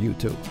difference for you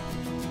too.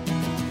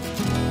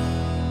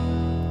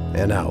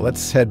 And now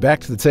let's head back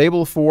to the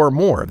table for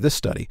more of this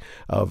study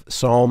of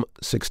Psalm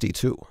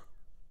 62.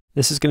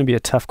 This is going to be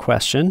a tough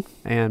question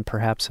and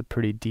perhaps a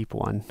pretty deep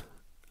one.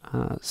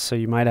 So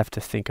you might have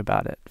to think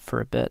about it for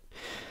a bit.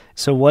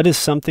 So what is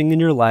something in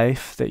your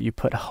life that you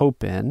put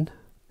hope in,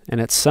 and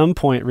at some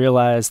point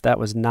realized that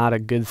was not a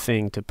good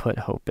thing to put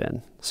hope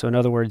in? So in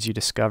other words, you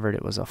discovered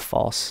it was a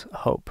false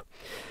hope.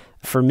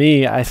 For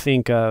me, I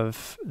think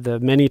of the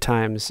many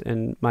times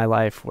in my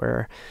life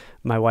where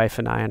my wife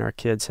and I and our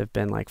kids have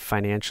been like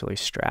financially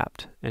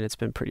strapped, and it's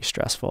been pretty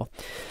stressful.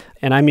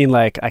 And I mean,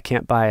 like, I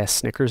can't buy a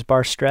Snickers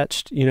bar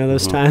stretched, you know,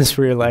 those times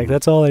where you're like,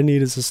 that's all I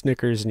need is a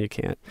Snickers, and you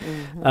can't.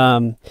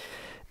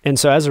 And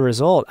so as a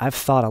result, I've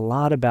thought a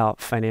lot about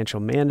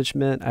financial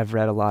management. I've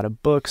read a lot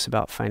of books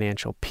about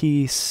financial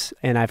peace,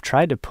 and I've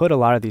tried to put a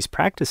lot of these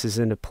practices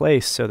into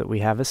place so that we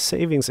have a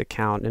savings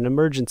account, an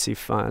emergency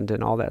fund,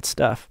 and all that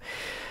stuff.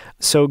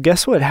 So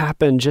guess what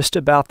happened just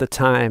about the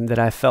time that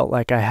I felt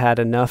like I had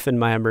enough in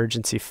my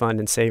emergency fund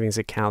and savings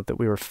account that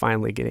we were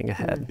finally getting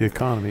ahead? The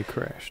economy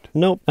crashed.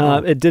 Nope,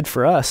 it did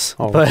for us.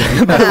 Oh,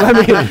 okay.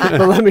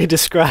 but let me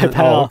describe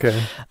how.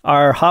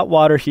 Our hot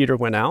water heater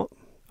went out.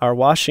 Our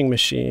washing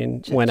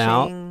machine went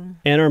out,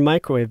 and our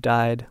microwave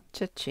died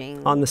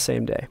on the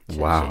same day.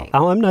 Wow.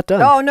 Oh, I'm not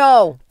done. Oh,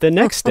 no. The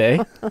next day,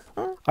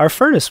 our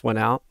furnace went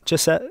out.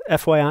 Just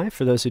FYI,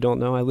 for those who don't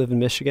know, I live in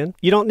Michigan.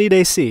 You don't need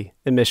AC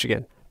in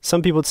Michigan.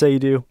 Some people would say you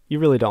do. You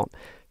really don't.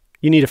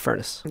 you need a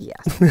furnace.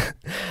 Yes.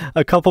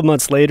 A couple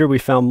months later, we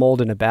found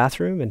mold in a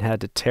bathroom and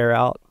had to tear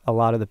out a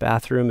lot of the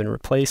bathroom and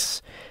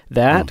replace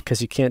that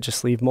because you can't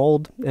just leave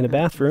mold in a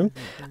bathroom.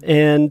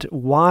 And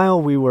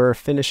while we were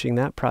finishing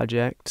that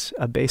project,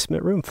 a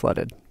basement room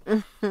flooded.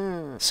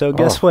 So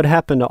guess what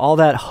happened to all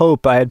that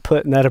hope I had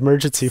put in that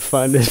emergency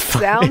fund?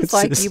 Sounds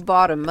like you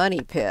bought a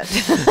money pit.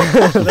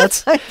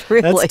 That's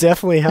really.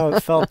 definitely how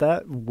it felt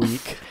that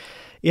week.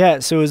 Yeah,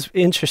 so it was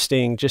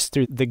interesting just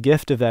through the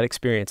gift of that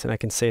experience, and I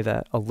can say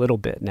that a little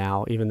bit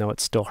now, even though it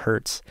still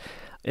hurts,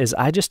 is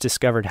I just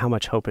discovered how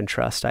much hope and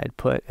trust I had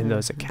put in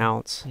those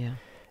accounts. Yeah.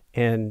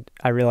 And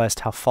I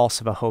realized how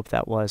false of a hope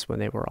that was when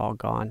they were all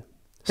gone.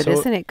 But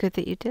isn't it good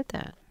that you did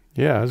that?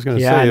 Yeah, I was going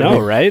to say. Yeah, I know,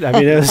 right? I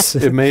mean, it was...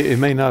 it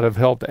may not have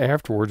helped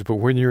afterwards, but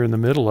when you're in the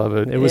middle of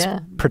it, it was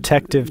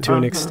protective to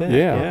an extent.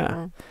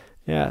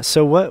 Yeah.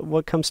 So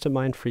what comes to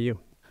mind for you?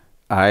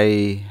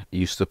 I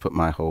used to put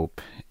my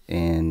hope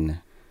in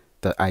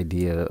the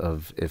idea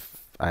of if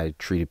I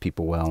treated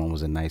people well and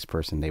was a nice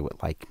person, they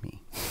would like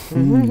me.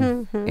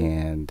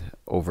 And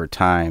over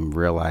time,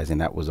 realizing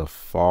that was a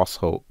false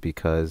hope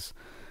because,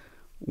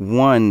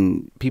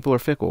 one, people are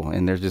fickle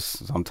and there's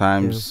just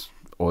sometimes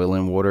oil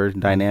and water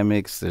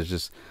dynamics. There's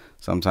just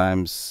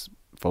sometimes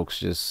folks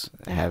just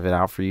have it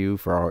out for you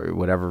for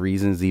whatever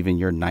reasons. Even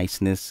your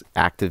niceness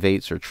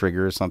activates or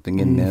triggers something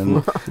in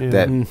them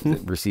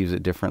that receives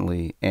it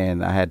differently.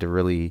 And I had to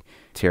really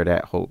tear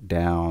that hope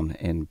down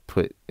and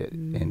put it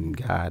in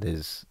God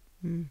as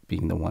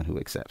being the one who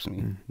accepts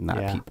me,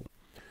 not people.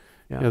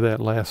 Yeah, that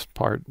last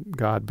part,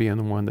 God being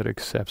the one that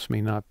accepts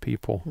me, not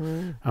people.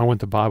 I went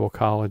to Bible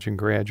college and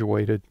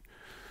graduated.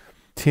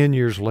 10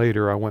 years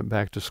later, I went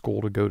back to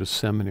school to go to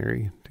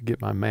seminary to get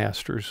my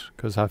master's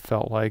because I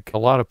felt like a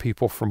lot of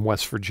people from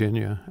West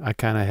Virginia, I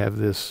kind of have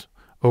this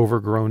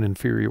overgrown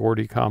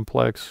inferiority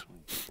complex.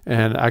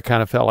 And I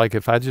kind of felt like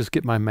if I just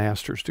get my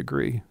master's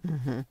degree,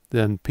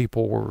 then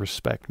people will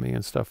respect me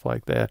and stuff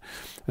like that.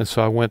 And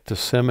so I went to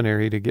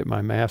seminary to get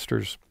my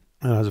master's,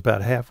 and I was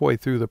about halfway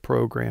through the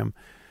program.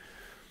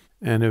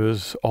 And it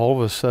was all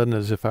of a sudden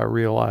as if I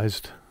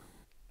realized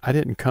I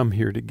didn't come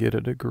here to get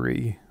a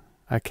degree.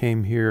 I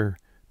came here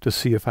to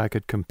see if I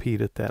could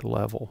compete at that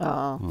level.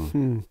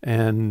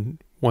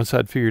 And once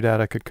I'd figured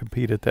out I could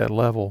compete at that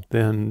level,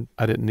 then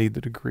I didn't need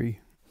the degree.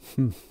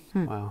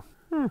 Wow.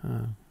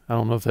 I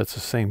don't know if that's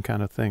the same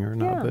kind of thing or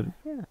not.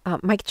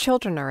 But my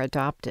children are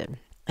adopted,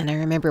 and I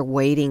remember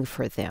waiting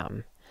for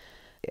them.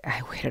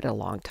 I waited a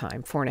long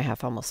time,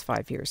 4.5, almost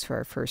 5 years for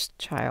our first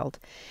child.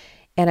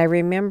 And I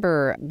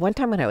remember one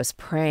time when I was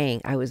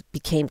praying, I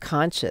became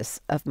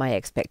conscious of my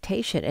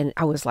expectation, and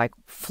I was like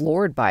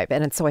floored by it.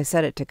 And so I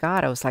said it to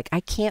God. I was like, I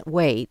can't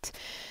wait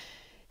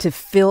to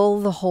fill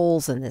the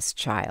holes in this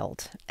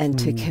child and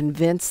to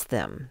convince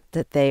them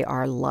that they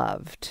are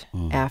loved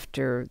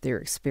after their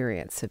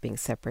experience of being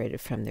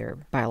separated from their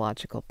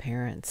biological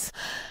parents.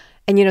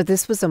 And,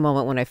 this was a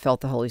moment when I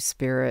felt the Holy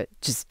Spirit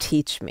just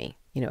teach me.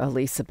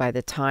 Elisa, by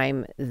the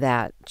time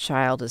that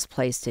child is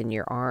placed in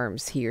your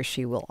arms, he or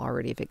she will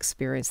already have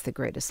experienced the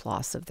greatest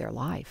loss of their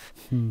life.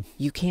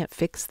 You can't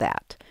fix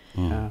that.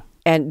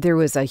 And there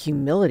was a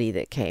humility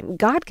that came.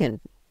 God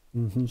can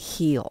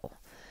heal,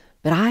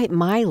 but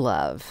my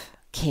love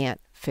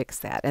can't fix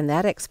that. And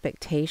that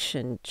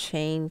expectation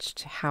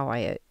changed how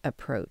I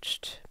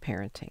approached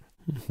parenting.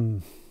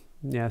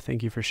 Yeah,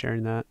 thank you for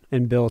sharing that.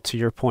 And Bill, to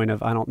your point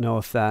of, I don't know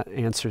if that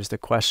answers the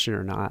question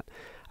or not.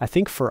 I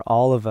think for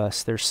all of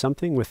us, there's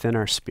something within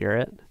our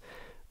spirit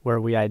where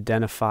we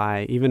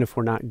identify, even if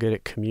we're not good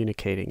at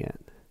communicating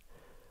it,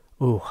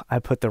 ooh, I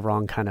put the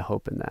wrong kind of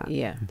hope in that.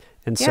 Yeah.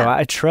 And so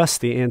I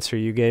trust the answer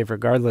you gave,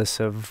 regardless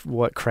of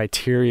what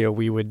criteria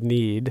we would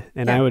need.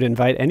 And I would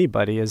invite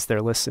anybody as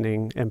they're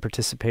listening and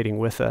participating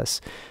with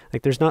us.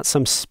 Like, there's not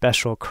some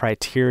special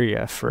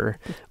criteria for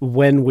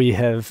when we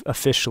have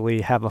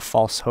officially have a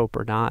false hope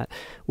or not.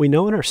 We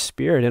know in our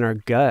spirit, in our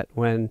gut,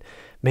 when,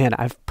 man,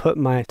 I've put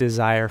my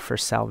desire for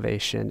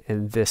salvation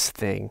in this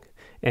thing,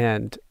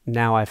 and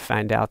now I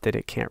find out that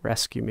it can't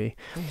rescue me.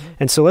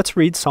 And so let's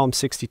read Psalm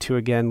 62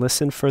 again.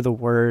 Listen for the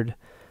word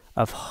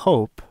of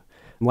hope.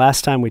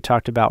 Last time we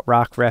talked about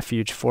rock,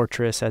 refuge,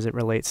 fortress as it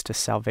relates to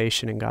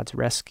salvation and God's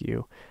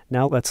rescue.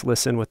 Now let's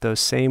listen with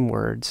those same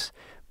words,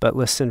 but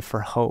listen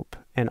for hope.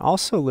 And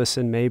also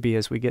listen maybe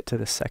as we get to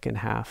the second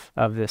half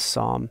of this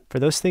psalm for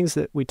those things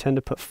that we tend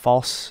to put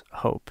false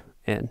hope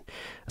in.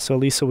 So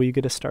Lisa, will you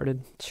get us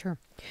started? Sure.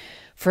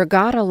 For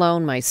God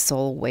alone my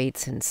soul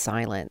waits in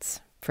silence.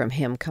 From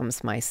him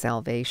comes my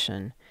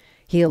salvation.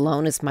 He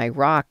alone is my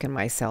rock and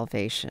my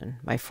salvation,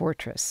 my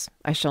fortress.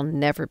 I shall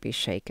never be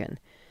shaken.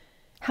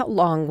 How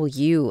long will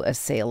you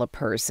assail a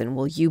person?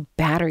 Will you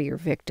batter your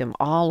victim,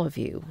 all of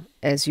you,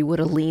 as you would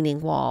a leaning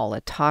wall,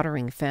 a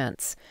tottering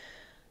fence?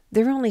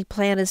 Their only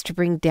plan is to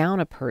bring down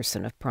a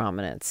person of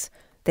prominence.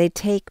 They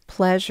take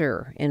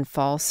pleasure in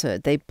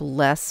falsehood. They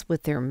bless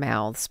with their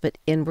mouths, but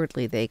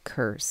inwardly they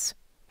curse.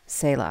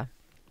 Selah.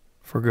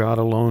 For God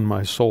alone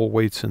my soul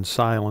waits in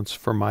silence,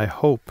 for my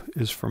hope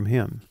is from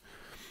him.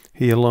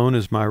 He alone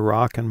is my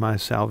rock and my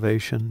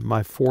salvation,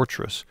 my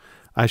fortress.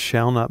 I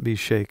shall not be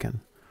shaken.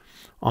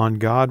 On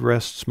God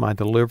rests my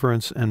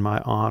deliverance and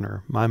my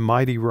honor. My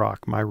mighty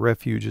rock, my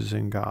refuge is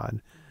in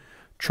God.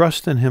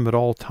 Trust in him at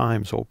all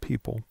times, O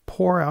people.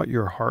 Pour out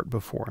your heart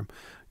before him.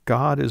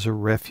 God is a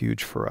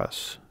refuge for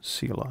us.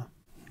 Selah.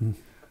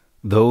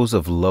 Those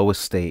of low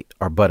estate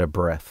are but a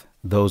breath.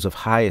 Those of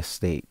high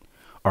estate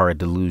are a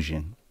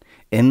delusion.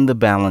 In the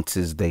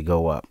balances they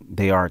go up.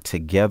 They are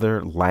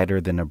together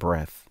lighter than a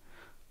breath.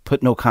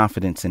 Put no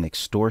confidence in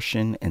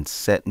extortion and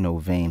set no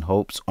vain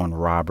hopes on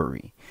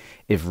robbery.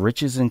 If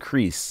riches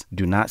increase,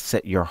 do not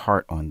set your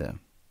heart on them.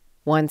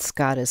 Once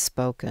God has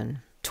spoken,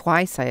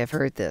 twice I have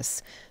heard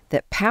this,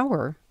 that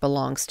power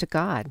belongs to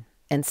God,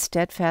 and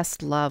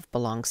steadfast love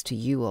belongs to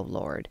you, O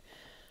Lord.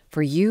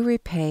 For you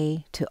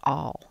repay to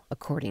all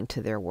according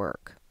to their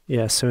work.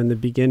 Yeah, so in the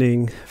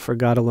beginning, for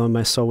God alone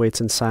my soul waits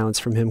in silence,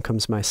 from him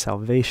comes my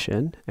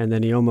salvation. And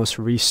then he almost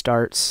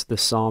restarts the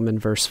psalm in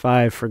verse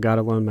 5, for God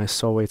alone my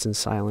soul waits in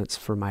silence,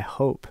 for my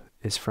hope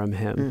is from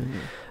him. Mm-hmm.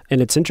 And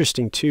it's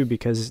interesting too,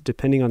 because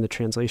depending on the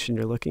translation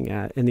you're looking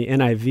at, in the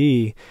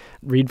NIV,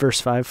 read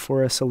verse 5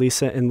 for us,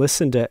 Elisa, and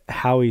listen to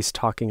how he's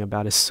talking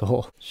about his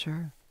soul.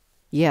 Sure.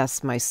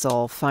 Yes, my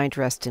soul, find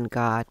rest in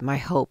God. My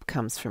hope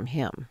comes from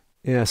him.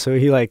 Yeah, so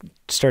he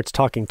starts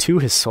talking to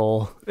his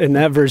soul in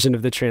that version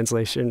of the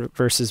translation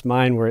versus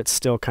mine, where it's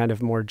still kind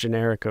of more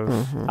generic of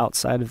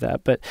outside of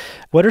that. But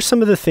what are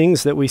some of the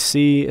things that we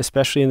see,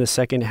 especially in the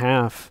second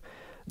half,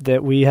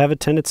 that we have a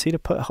tendency to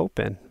put hope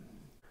in?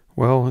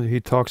 Well,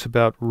 he talks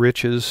about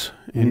riches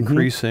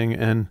increasing.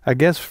 And I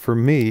guess for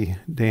me,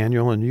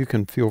 Daniel, and you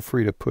can feel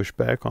free to push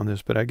back on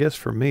this, but I guess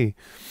for me,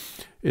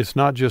 it's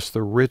not just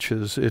the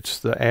riches, it's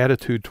the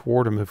attitude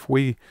toward them. If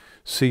we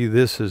see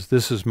this as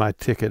this is my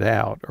ticket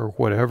out or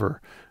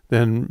whatever,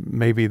 then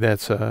maybe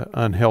that's a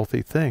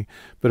unhealthy thing.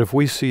 But if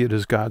we see it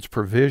as God's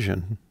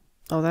provision,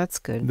 oh, that's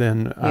good.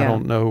 Then I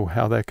don't know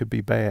how that could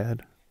be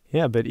bad.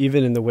 Yeah, but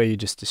even in the way you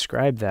just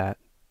described that,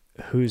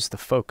 who's the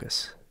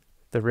focus?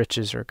 The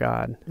riches or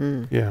God.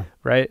 Yeah.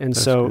 Right? And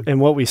that's so, good. and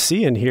what we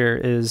see in here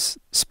is,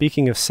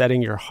 speaking of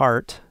setting your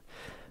heart,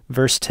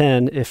 verse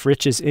 10, if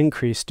riches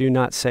increase, do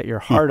not set your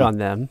heart on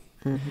them,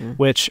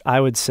 which I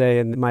would say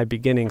in my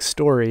beginning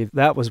story,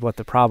 that was what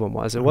the problem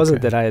was. It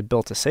wasn't that I had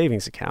built a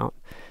savings account.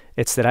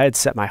 It's that I had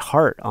set my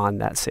heart on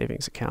that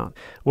savings account.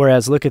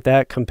 Whereas look at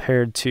that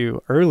compared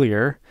to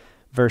earlier,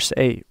 verse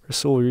 8.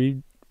 Rasul,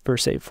 read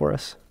verse 8 for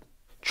us.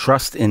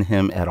 Trust in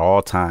him at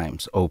all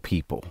times, O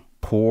people.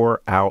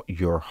 Pour out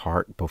your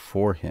heart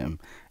before him.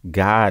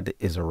 God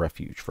is a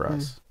refuge for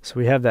us. So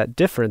we have that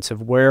difference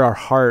of where our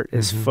heart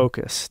is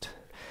focused.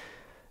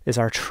 Is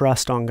our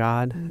trust on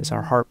God? Is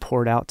our heart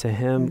poured out to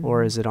him?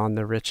 Or is it on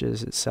the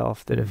riches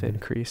itself that have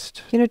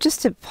increased? You know,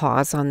 just to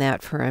pause on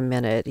that for a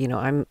minute, you know,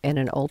 I'm in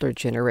an older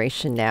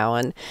generation now,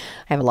 and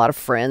I have a lot of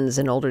friends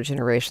in older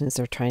generations.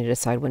 They're trying to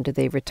decide, when did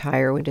they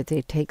retire? When did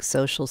they take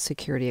Social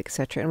Security, et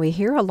cetera? And we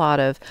hear a lot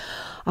of,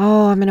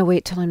 oh, I'm going to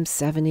wait till I'm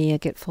 70 and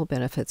get full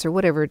benefits, or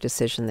whatever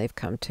decision they've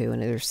come to.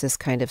 And there's this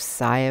kind of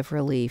sigh of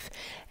relief.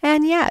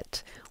 And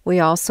yet, we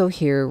also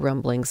hear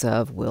rumblings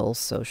of, will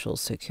Social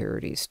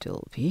Security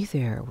still be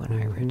there when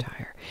I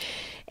retire?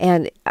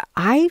 And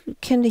I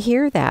can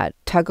hear that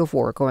tug of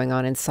war going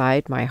on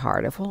inside my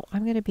heart of, well,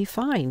 I'm going to be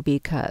fine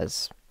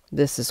because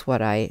this is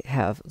what I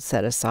have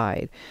set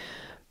aside.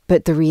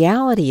 But the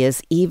reality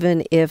is,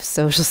 even if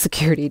Social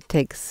Security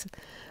takes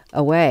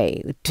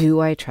away,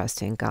 do I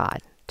trust in God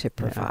to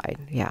provide?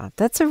 Yeah,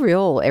 that's a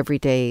real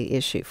everyday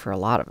issue for a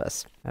lot of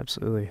us.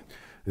 Absolutely.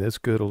 That's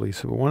good,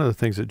 Elisa. But one of the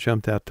things that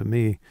jumped out to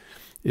me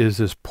is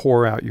this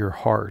pour out your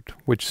heart,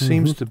 which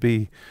seems to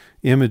be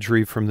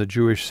imagery from the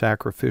Jewish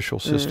sacrificial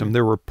system.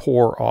 There were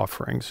pour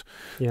offerings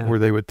where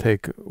they would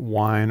take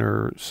wine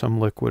or some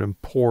liquid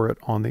and pour it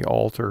on the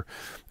altar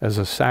as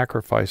a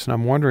sacrifice. And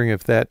I'm wondering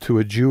if that to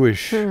a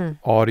Jewish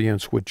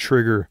audience would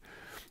trigger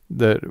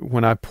that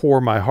when I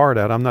pour my heart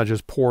out, I'm not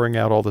just pouring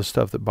out all the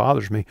stuff that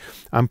bothers me,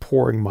 I'm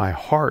pouring my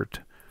heart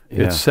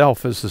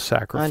itself as the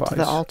sacrifice. Onto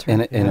the altar.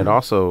 And it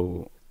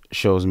also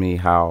shows me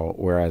how,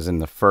 whereas in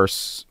the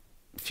first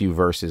few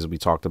verses we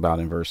talked about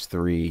in verse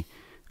 3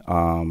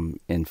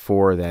 and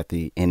 4 that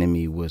the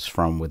enemy was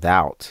from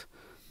without,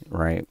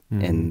 right?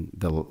 And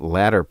the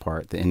latter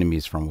part, the enemy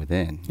is from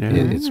within.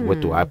 It's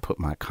what do I put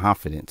my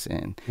confidence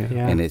in?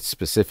 And it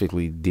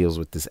specifically deals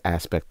with this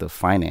aspect of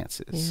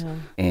finances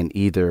and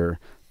either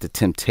the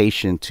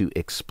temptation to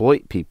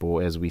exploit people,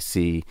 as we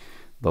see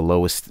the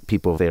lowest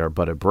people, they are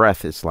but a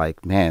breath. It's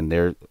like, man,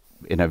 they're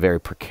in a very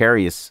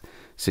precarious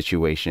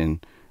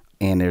situation.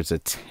 And there's a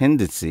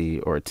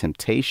tendency or a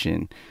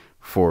temptation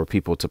for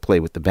people to play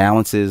with the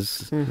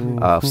balances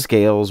of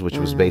scales, which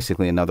was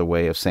basically another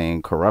way of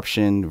saying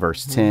corruption.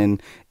 Verse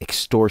 10,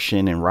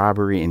 extortion and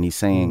robbery. And he's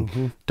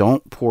saying,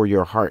 don't pour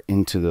your heart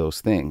into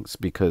those things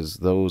because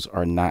those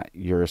are not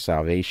your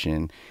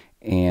salvation.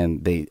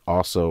 And they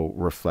also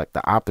reflect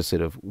the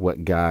opposite of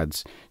what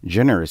God's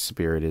generous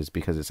spirit is,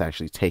 because it's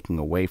actually taking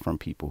away from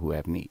people who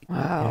have need.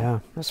 Wow. Yeah,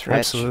 that's rich.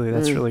 Absolutely.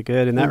 That's really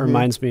good. And that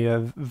reminds me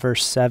of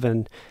verse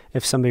 7,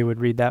 if somebody would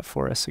read that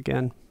for us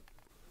again.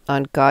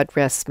 On God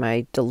rests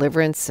my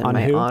deliverance and On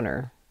my who?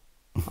 honor.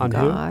 On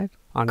God.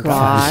 who? On God.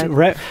 God.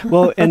 Right.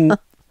 Well, and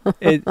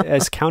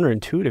as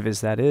counterintuitive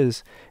as that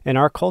is, in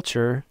our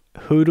culture,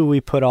 who do we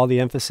put all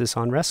the emphasis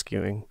on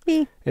rescuing?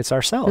 Me. It's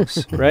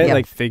ourselves, right? Yep.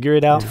 Like figure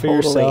it out for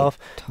yourself,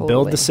 build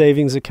Totally. the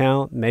savings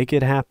account, make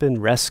it happen,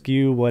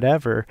 rescue,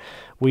 whatever.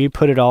 We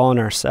put it all on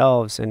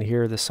ourselves. And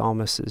here the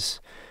psalmist is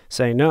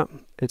saying, no,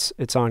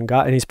 it's on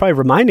God. And he's probably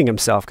reminding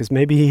himself, because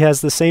maybe he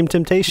has the same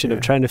temptation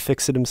of trying to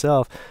fix it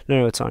himself.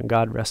 No, it's on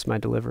God, rest my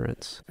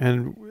deliverance.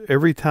 And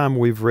every time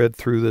we've read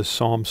through this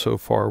psalm so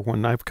far,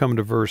 when I've come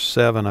to verse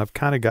 7, I've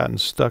kind of gotten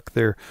stuck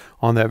there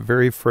on that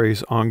very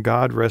phrase, on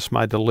God rests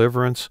my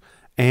deliverance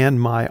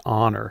and my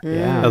honor.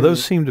 Yeah. Now,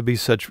 those seem to be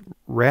such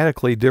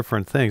radically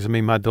different things. I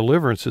mean, my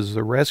deliverance is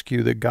the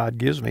rescue that God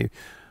gives me,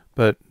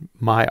 but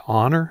my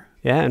honor?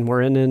 Yeah, and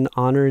we're in an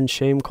honor and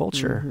shame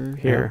culture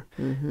here.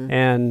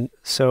 And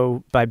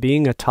so by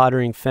being a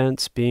tottering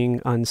fence,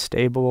 being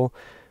unstable,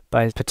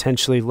 by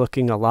potentially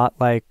looking a lot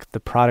like the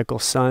prodigal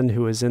son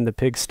who was in the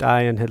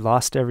pigsty and had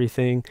lost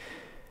everything,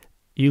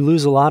 you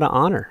lose a lot of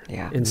honor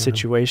in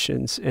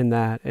situations in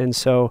that. And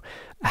so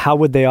how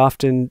would they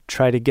often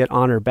try to get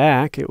honor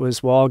back? It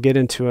was, well, I'll get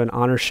into an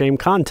honor-shame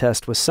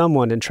contest with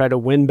someone and try to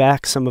win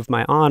back some of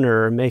my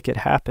honor or make it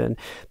happen.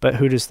 But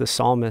who does the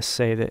psalmist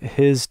say that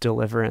his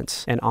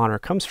deliverance and honor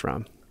comes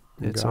from?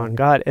 It's on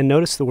God. And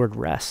notice the word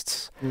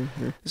rests.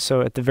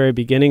 So at the very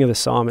beginning of the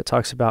psalm, it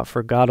talks about,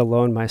 for God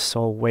alone my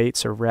soul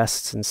waits or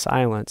rests in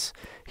silence.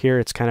 Here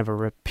it's kind of a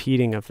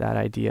repeating of that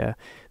idea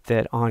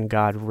that on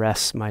God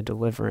rests my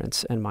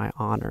deliverance and my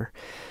honor.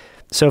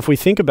 So if we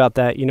think about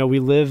that, we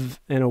live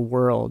in a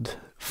world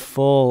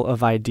full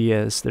of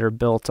ideas that are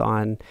built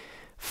on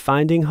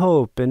finding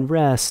hope and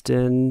rest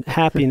and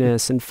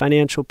happiness and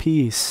financial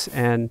peace.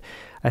 And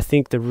I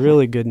think the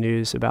really good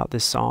news about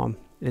this psalm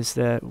is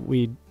that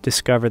we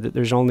discover that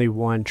there's only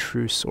one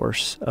true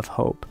source of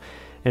hope.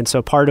 And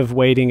so part of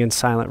waiting in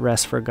silent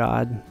rest for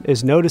God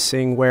is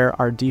noticing where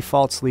our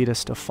defaults lead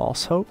us to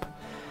false hope,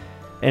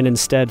 and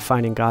instead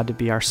finding God to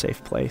be our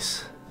safe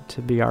place,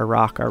 to be our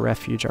rock, our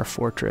refuge, our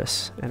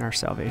fortress, and our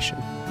salvation.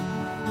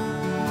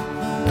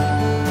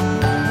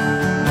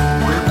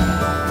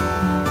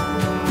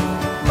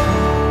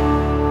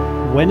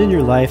 When in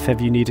your life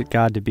have you needed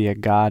God to be a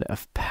God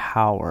of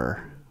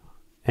power?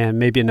 And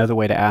maybe another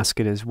way to ask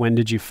it is, when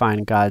did you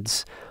find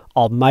God's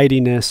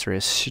almightiness or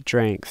his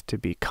strength to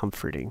be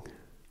comforting?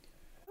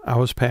 I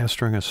was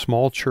pastoring a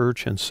small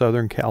church in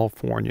Southern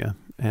California,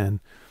 and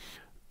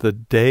the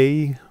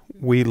day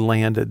we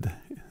landed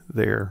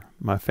there,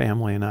 my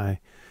family and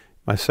I,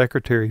 my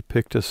secretary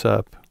picked us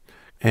up,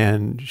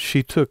 and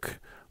she took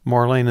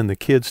Marlene and the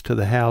kids to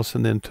the house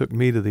and then took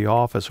me to the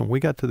office. And we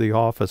got to the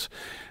office,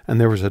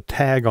 and there was a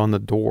tag on the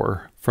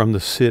door from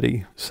the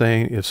city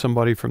saying, if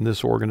somebody from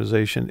this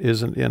organization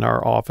isn't in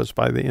our office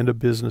by the end of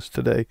business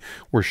today,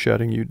 we're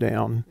shutting you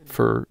down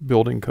for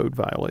building code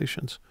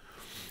violations.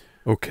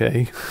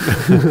 Okay.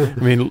 I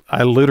mean,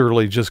 I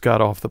literally just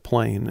got off the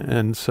plane.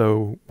 And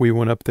so we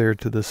went up there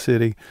to the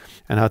city,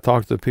 and I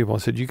talked to the people. I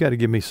said, you got to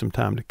give me some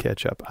time to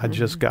catch up. I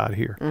just got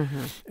here.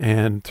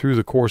 And through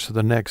the course of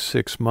the next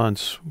 6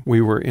 months,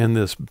 we were in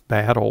this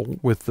battle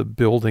with the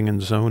Building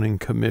and Zoning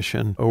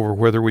Commission over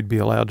whether we'd be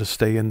allowed to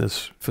stay in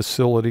this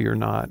facility or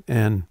not.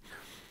 And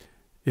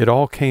it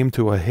all came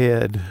to a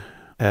head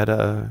at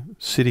a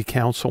city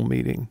council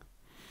meeting.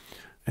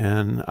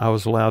 And I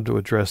was allowed to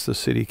address the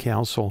city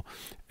council.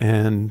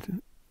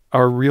 And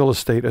our real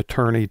estate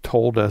attorney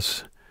told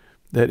us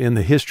that in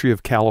the history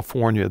of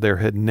California, there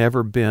had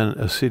never been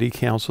a city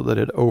council that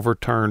had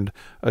overturned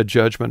a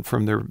judgment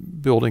from their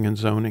Building and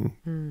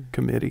Zoning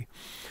Committee.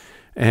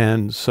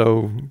 And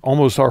so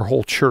almost our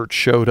whole church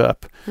showed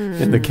up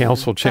in the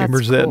council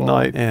chambers that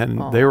night,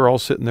 and they were all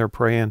sitting there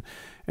praying.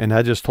 And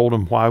I just told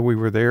them why we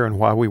were there and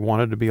why we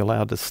wanted to be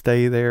allowed to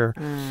stay there.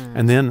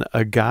 And then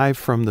a guy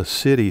from the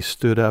city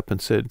stood up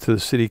and said to the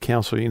city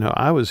council,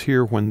 I was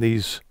here when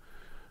these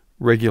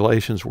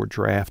regulations were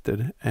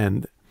drafted,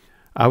 and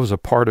I was a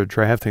part of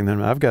drafting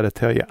them. I've got to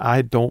tell you,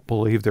 I don't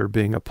believe they're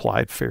being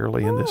applied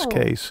fairly in this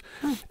case.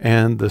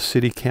 And the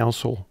city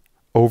council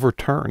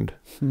overturned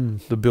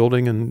the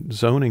Building and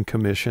Zoning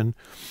Commission,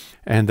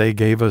 and they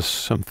gave us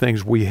some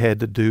things we had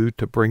to do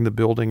to bring the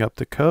building up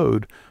to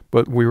code,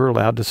 but we were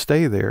allowed to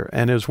stay there.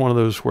 And it was one of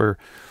those where,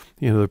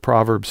 the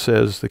proverb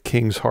says, the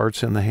king's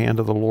heart's in the hand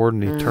of the Lord,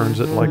 and he turns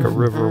it like a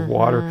river of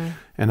water.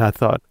 And I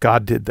thought,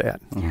 God did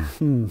that.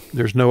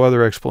 There's no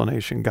other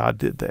explanation. God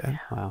did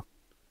that. Wow.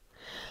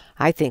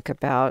 I think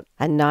about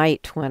a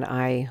night when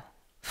I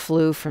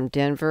flew from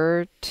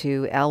Denver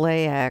to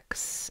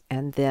LAX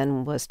and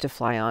then was to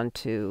fly on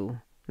to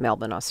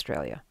Melbourne,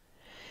 Australia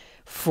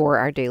for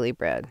our Daily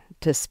Bread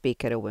to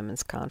speak at a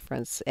women's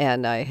conference.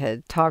 And I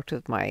had talked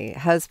with my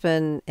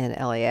husband in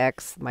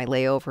LAX. My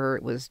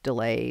layover was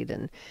delayed,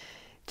 and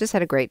just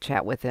had a great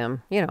chat with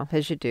him,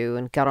 as you do,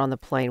 and got on the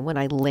plane. When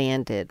I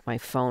landed, my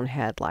phone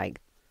had like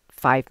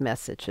 5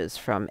 messages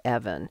from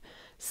Evan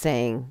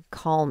saying,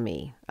 call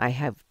me. I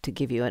have to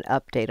give you an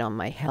update on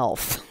my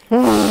health.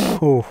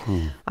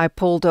 I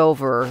pulled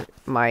over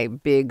my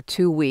big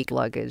 2-week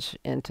luggage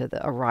into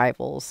the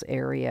arrivals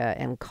area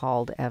and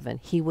called Evan.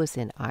 He was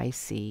in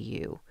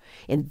ICU.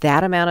 In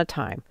that amount of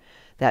time,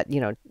 that,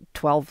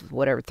 12,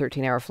 whatever,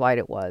 13-hour flight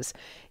it was,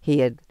 he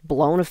had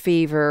blown a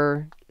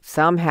fever,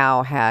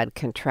 somehow had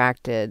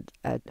contracted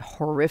a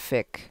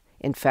horrific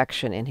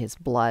infection in his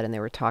blood, and they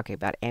were talking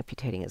about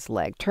amputating his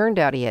leg. Turned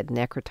out he had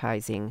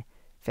necrotizing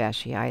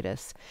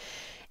fasciitis.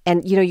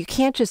 And, you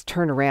can't just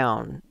turn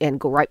around and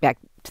go right back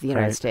to the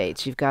United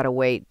States. You've got to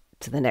wait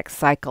to the next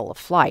cycle of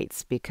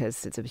flights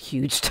because it's a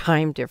huge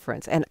time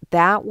difference. And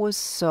that was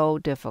so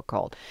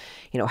difficult.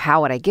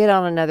 How would I get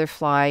on another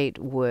flight?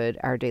 Would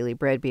Our Daily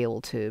Bread be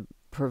able to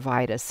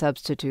provide a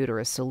substitute or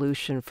a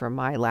solution for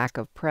my lack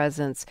of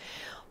presence?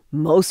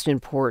 Most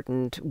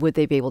important, would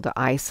they be able to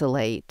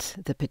isolate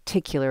the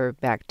particular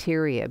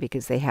bacteria,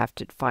 because they have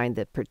to find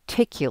the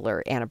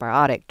particular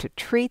antibiotic to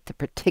treat the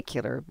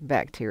particular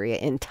bacteria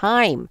in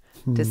time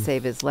to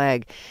save his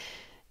leg?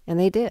 And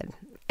they did.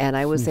 And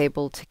I was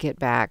able to get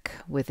back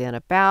within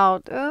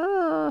about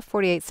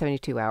 48,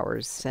 72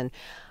 hours. And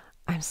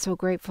I'm so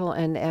grateful.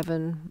 And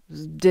Evan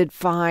did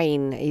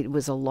fine. It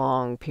was a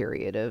long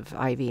period of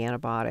IV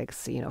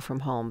antibiotics,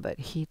 from home, but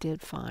he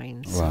did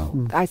fine.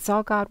 So I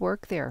saw God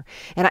work there.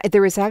 And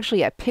there was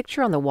actually a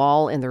picture on the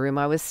wall in the room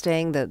I was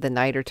staying the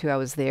night or two I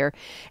was there.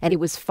 And it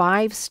was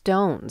 5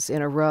 stones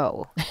in a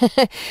row.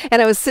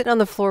 And I was sitting on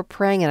the floor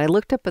praying, and I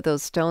looked up at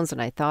those stones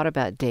and I thought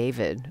about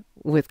David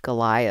with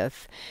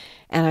Goliath.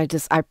 And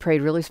I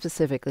prayed really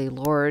specifically,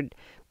 Lord,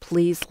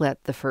 please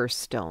let the first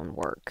stone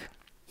work.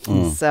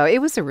 So it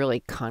was a really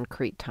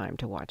concrete time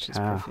to watch his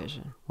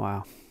provision.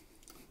 Wow.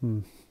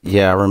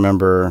 Yeah, I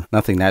remember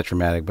nothing that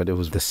dramatic, but it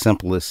was the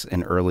simplest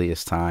and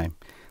earliest time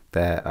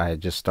that I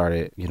just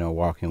started,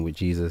 walking with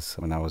Jesus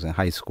when I was in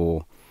high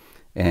school.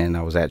 And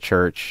I was at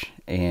church,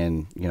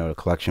 and, the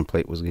collection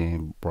plate was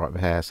getting brought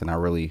past, and I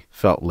really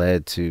felt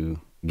led to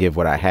give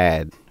what I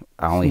had.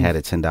 I only had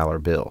a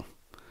 $10 bill.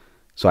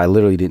 So I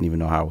literally didn't even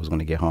know how I was going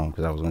to get home,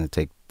 because I was going to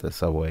take the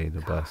subway,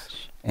 the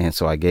bus. And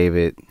so I gave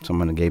it.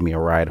 Someone gave me a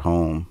ride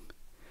home.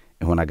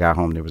 And when I got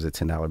home, there was a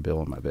 $10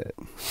 bill in my bed.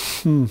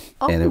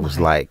 And it was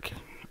like,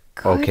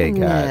 okay,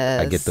 God,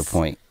 I get the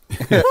point.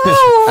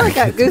 Oh, I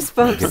got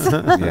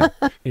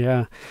goosebumps.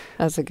 Yeah.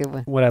 That's a good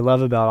one. What I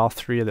love about all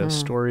 3 of those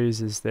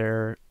stories is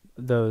they're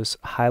those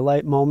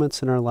highlight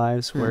moments in our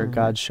lives where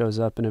God shows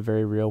up in a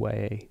very real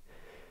way.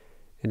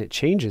 And it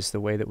changes the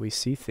way that we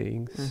see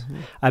things.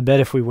 I bet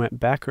if we went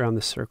back around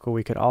the circle,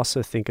 we could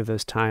also think of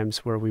those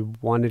times where we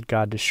wanted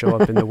God to show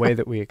up in the way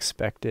that we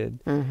expected.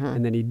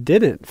 And then he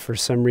didn't for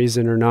some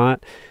reason or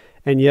not.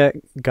 And yet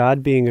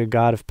God, being a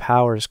God of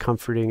power, is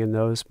comforting in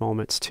those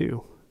moments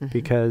too.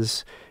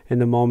 Because in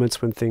the moments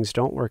when things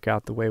don't work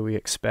out the way we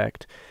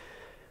expect,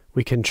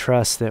 we can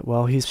trust that,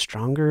 well, he's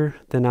stronger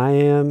than I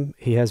am.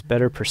 He has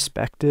better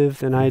perspective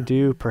than I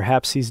do.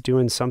 Perhaps he's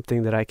doing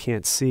something that I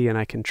can't see, and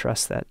I can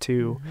trust that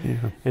too.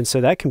 And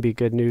so that can be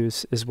good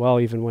news as well,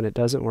 even when it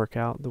doesn't work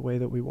out the way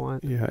that we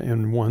want. Yeah,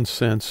 in one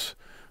sense,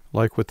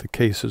 like with the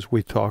cases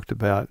we talked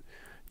about,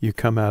 you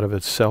come out of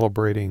it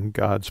celebrating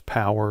God's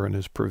power and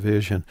his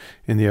provision.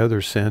 In the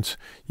other sense,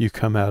 you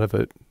come out of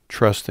it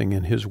trusting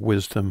in his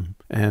wisdom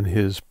and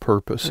his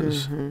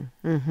purposes.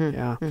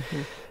 Yeah.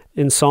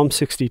 In Psalm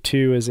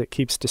 62, as it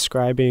keeps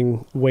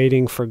describing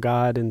waiting for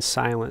God in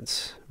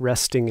silence,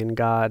 resting in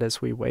God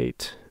as we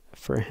wait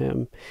for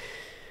him,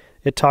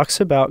 it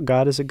talks about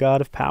God as a God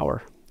of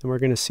power. And we're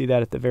going to see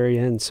that at the very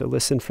end. So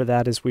listen for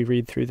that as we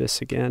read through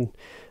this again.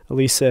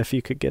 Elisa, if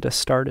you could get us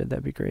started,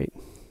 that'd be great.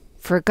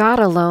 For God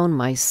alone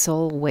my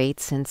soul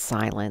waits in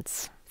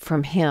silence.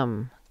 From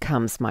him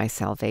comes my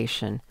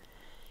salvation.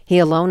 He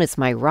alone is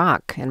my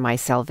rock and my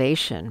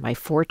salvation, my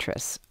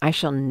fortress. I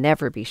shall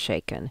never be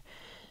shaken.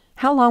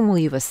 How long will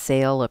you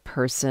assail a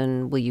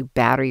person? Will you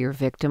batter your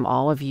victim,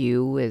 all of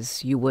you,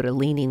 as you would a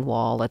leaning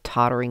wall, a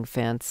tottering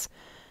fence?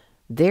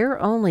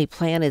 Their only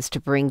plan is to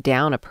bring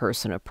down a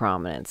person of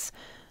prominence.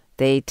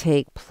 They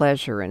take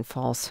pleasure in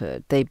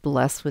falsehood. They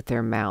bless with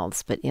their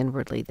mouths, but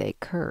inwardly they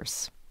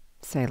curse.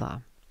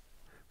 Selah.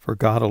 For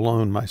God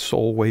alone my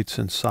soul waits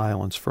in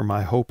silence, for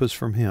my hope is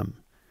from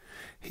him.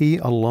 He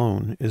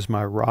alone is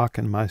my rock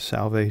and my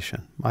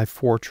salvation, my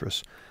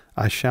fortress.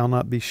 I shall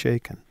not be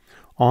shaken.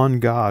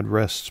 On God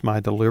rests my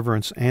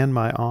deliverance and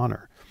my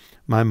honor.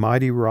 My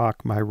mighty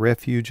rock, my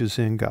refuge is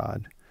in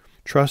God.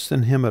 Trust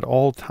in him at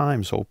all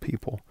times, O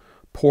people.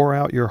 Pour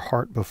out your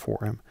heart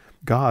before him.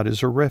 God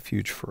is a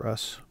refuge for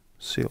us.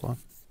 Selah.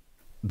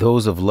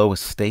 Those of low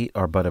estate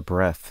are but a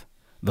breath.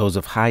 Those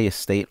of high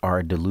estate are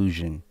a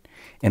delusion.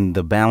 In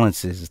the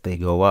balances they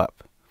go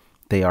up.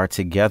 They are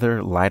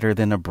together lighter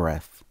than a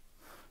breath.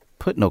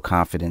 Put no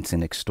confidence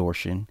in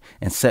extortion,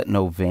 and set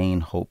no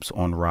vain hopes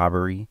on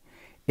robbery.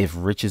 If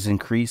riches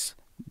increase,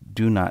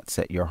 do not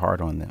set your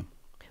heart on them.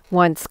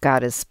 Once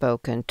God has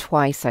spoken,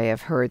 twice I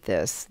have heard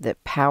this,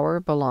 that power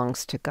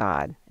belongs to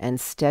God,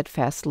 and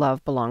steadfast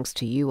love belongs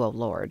to you, O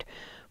Lord,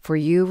 for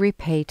you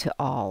repay to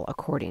all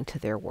according to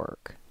their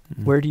work.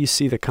 Where do you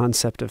see the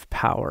concept of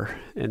power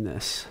in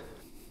this?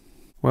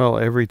 Well,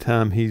 every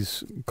time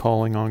he's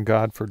calling on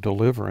God for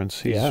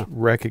deliverance, he's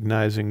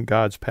recognizing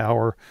God's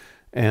power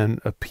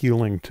and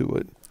appealing to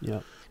it.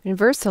 Yeah. In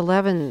verse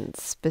 11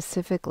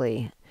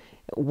 specifically,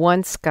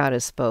 once God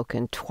has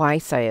spoken,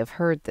 twice I have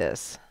heard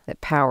this,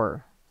 that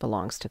power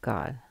belongs to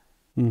God.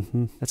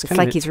 Mm-hmm. It's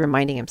like he's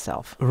reminding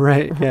himself.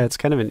 Right. Yeah, it's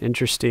kind of an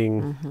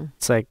interesting,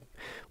 it's like,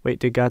 wait,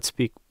 did God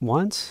speak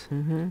once?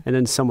 And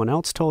then someone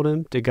else told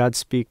him, did God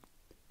speak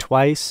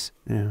twice?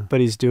 Yeah. But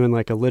he's doing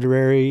like a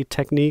literary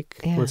technique.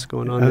 Yeah. What's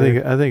going on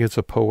there? I think it's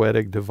a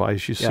poetic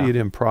device. You see it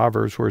in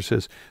Proverbs where it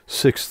says,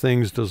 6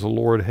 things does the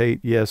Lord hate.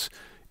 Yes,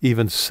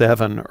 even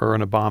 7 are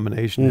an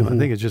abomination to him. I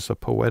think it's just a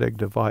poetic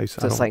device.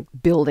 So it's like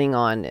building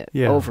on it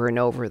over and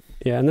over.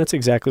 Yeah, and that's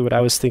exactly what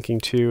I was thinking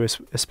too,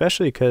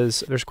 especially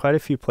because there's quite a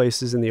few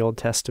places in the Old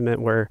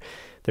Testament where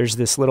there's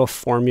this little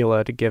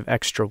formula to give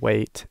extra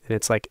weight, and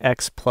it's like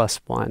X plus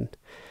 1.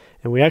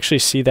 And we actually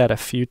see that a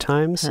few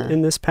times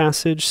in this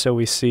passage. So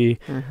we see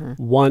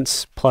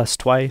once plus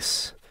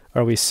twice,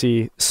 or we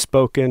see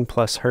spoken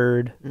plus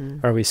heard,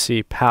 or we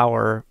see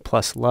power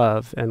plus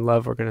love. And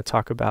love we're going to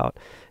talk about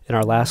in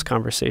our last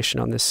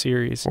conversation on this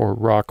series. Or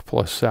rock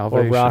plus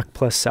salvation. Or rock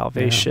plus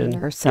salvation. Yeah.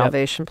 Or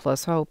salvation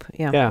plus hope.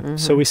 Yeah. Yeah.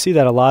 So we see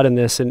that a lot in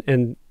this,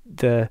 and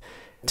the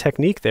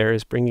technique there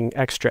is bringing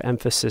extra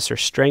emphasis or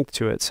strength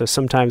to it. So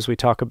sometimes we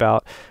talk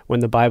about when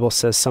the Bible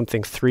says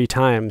something 3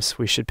 times,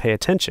 we should pay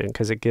attention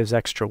because it gives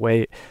extra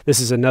weight. This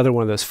is another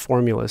one of those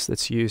formulas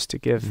that's used to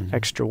give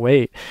extra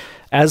weight.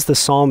 As the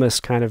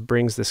psalmist kind of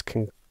brings this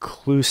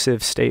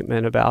conclusive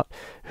statement about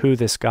who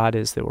this God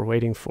is that we're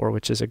waiting for,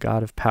 which is a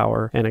God of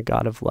power and a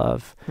God of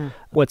love.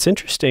 What's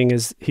interesting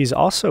is he's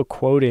also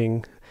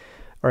quoting,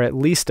 or at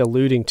least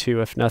alluding to,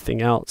 if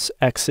nothing else,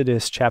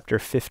 Exodus chapter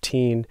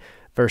 15,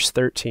 verse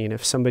 13,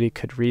 if somebody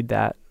could read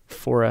that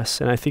for us.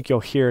 And I think you'll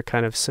hear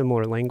kind of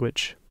similar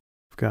language.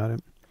 Got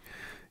it.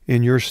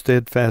 In your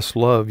steadfast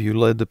love, you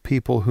led the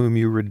people whom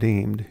you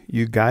redeemed.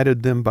 You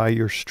guided them by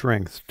your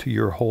strength to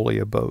your holy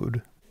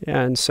abode.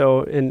 Yeah, and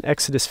so in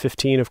Exodus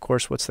 15, of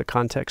course, what's the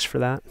context for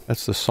that?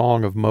 That's the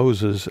song of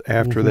Moses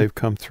after they've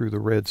come through the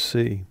Red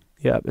Sea.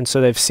 Yeah, and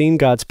so they've seen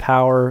God's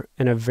power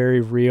in a very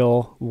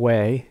real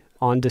way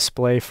on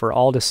display for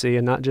all to see,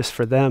 and not just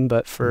for them,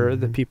 but for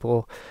the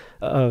people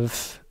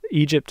of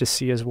Egypt to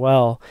see as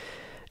well.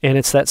 And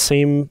it's that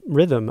same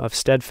rhythm of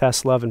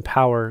steadfast love and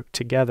power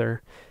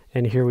together.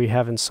 And here we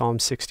have in Psalm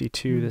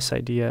 62 this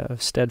idea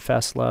of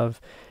steadfast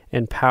love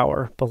and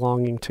power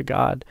belonging to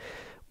God.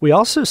 We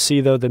also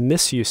see, though, the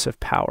misuse of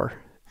power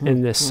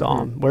in this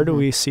psalm. Where do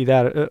we see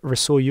that?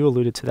 Rasul, you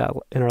alluded to that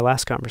in our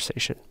last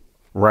conversation.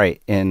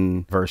 Right.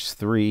 In verse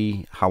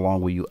 3, how long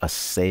will you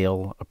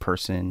assail a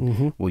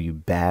person? Will you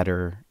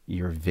batter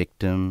your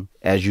victim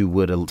as you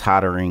would a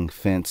tottering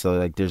fence? So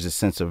like there's a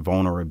sense of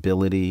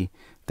vulnerability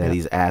that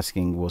he's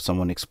asking, will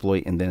someone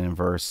exploit? And then in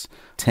verse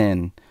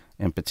 10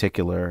 in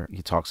particular,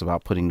 he talks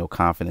about putting no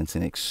confidence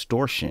in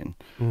extortion,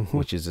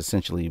 which is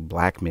essentially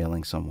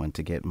blackmailing someone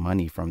to get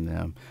money from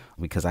them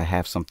because I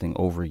have something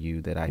over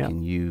you that I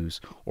can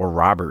use, or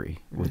robbery,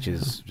 which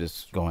is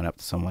just going up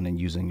to someone and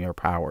using your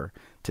power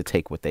to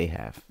take what they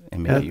have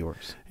and make it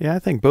yours. Yeah, I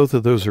think both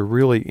of those are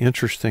really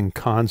interesting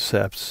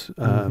concepts.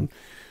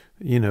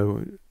 You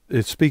know,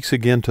 it speaks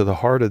again to the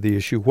heart of the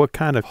issue. What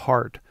kind of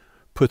heart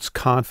puts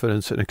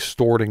confidence in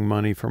extorting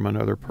money from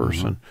another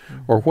person?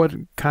 Or what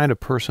kind of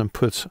person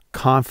puts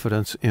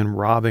confidence in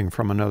robbing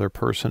from another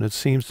person? It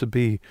seems to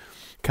be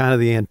kind of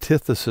the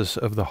antithesis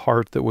of the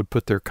heart that would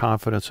put their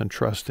confidence and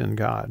trust in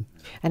God.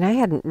 And I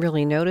hadn't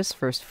really noticed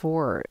verse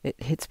 4. It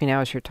hits me now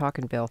as you're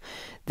talking, Bill.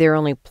 Their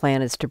only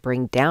plan is to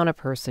bring down a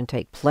person,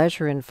 take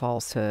pleasure in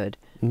falsehood,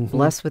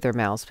 bless with their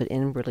mouths, but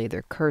inwardly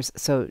they're cursed.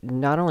 So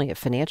not only a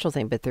financial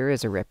thing, but there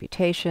is a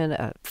reputation,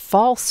 a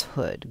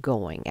falsehood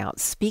going out,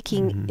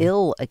 speaking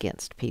ill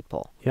against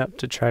people. Yep,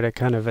 to try to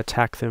kind of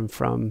attack them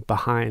from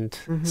behind,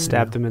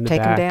 stab them in the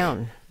Take back.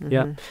 them down.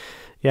 Yep.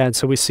 Yeah, and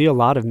so we see a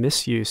lot of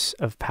misuse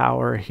of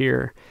power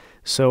here.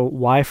 So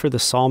why for the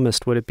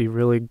psalmist would it be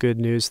really good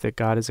news that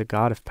God is a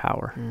God of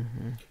power?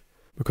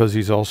 Because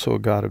he's also a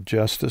God of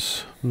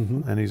justice,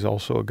 and he's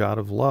also a God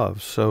of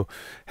love. So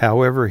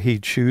however he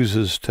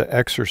chooses to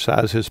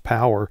exercise his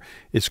power,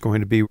 it's going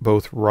to be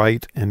both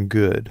right and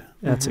good.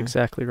 That's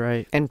exactly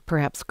right. And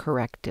perhaps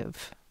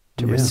corrective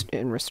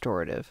and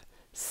restorative,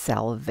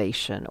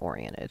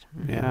 salvation-oriented.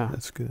 Yeah.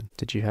 That's good.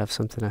 Did you have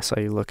something? I saw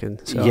you looking.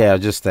 So. Yeah,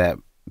 just that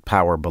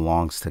power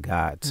belongs to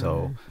God.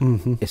 So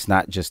it's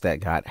not just that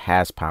God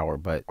has power,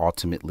 but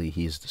ultimately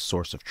he's the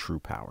source of true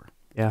power.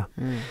 Yeah.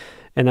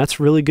 And that's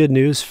really good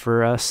news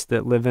for us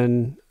that live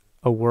in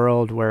a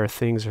world where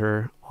things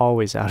are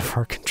always out of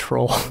our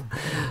control.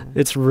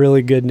 It's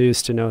really good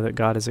news to know that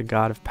God is a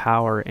God of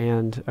power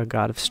and a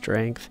God of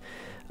strength.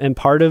 And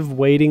part of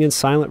waiting in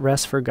silent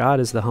rest for God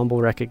is the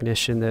humble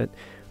recognition that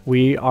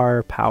we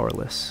are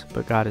powerless,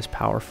 but God is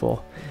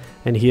powerful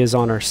and he is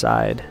on our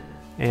side.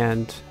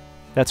 And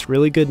that's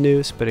really good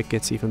news, but it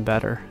gets even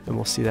better. And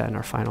we'll see that in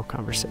our final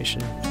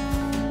conversation.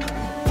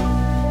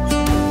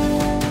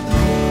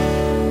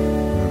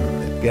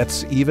 It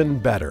gets even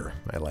better.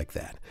 I like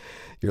that.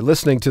 You're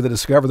listening to the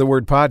Discover the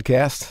Word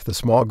podcast, the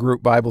small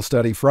group Bible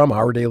study from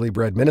Our Daily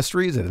Bread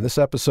Ministries. And in this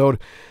episode,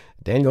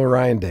 Daniel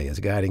Ryan Day is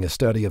guiding a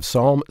study of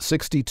Psalm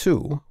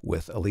 62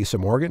 with Elisa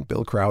Morgan,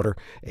 Bill Crowder,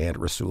 and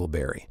Rasul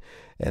Berry.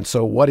 And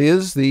so what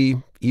is the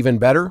even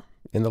better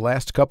in the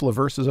last couple of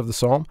verses of the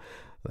psalm?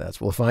 That's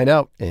what we'll find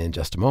out in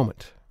just a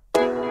moment.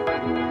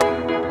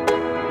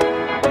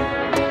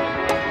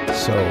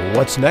 So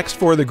what's next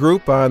for the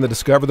group on the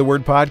Discover the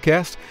Word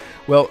podcast?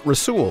 Well,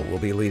 Rasul will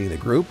be leading the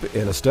group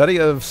in a study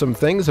of some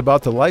things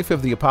about the life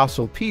of the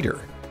Apostle Peter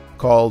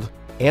called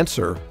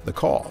Answer the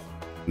Call.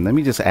 Let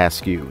me just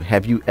ask you,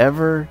 have you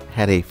ever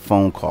had a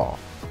phone call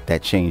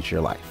that changed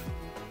your life?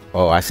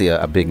 Oh, I see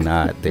a big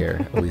nod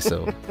there,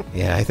 Elisa.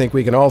 Yeah, I think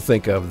we can all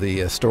think of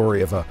the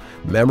story of a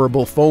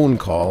memorable phone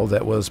call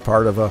that was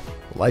part of a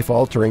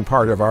life-altering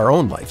part of our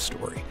own life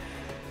story.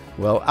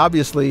 Well,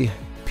 obviously,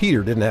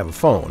 Peter didn't have a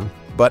phone,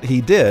 but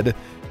he did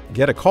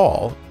get a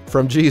call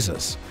from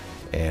Jesus.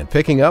 And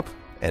picking up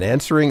and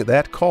answering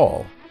that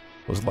call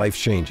was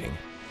life-changing.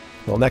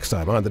 Well, next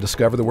time on the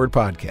Discover the Word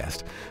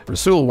podcast,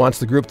 Rasul wants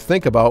the group to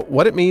think about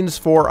what it means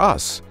for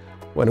us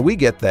when we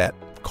get that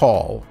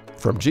call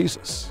from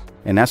Jesus.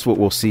 And that's what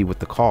we'll see with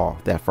the call,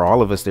 that for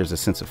all of us, there's a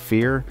sense of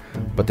fear,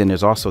 but then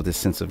there's also this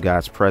sense of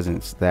God's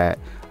presence that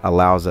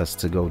allows us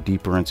to go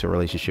deeper into a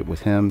relationship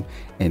with Him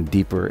and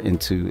deeper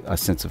into a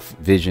sense of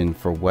vision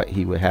for what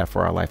He would have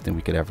for our life than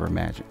we could ever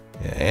imagine.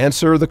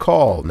 Answer the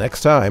call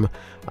next time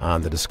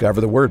on the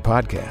Discover the Word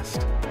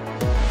podcast.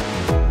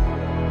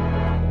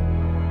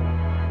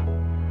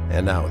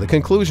 And now, the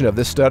conclusion of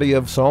this study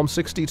of Psalm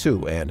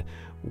 62 and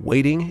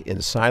waiting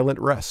in silent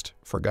rest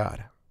for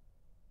God.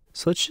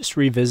 So let's just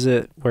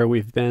revisit where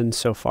we've been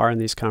so far in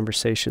these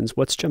conversations.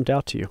 What's jumped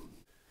out to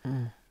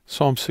you?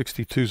 Psalm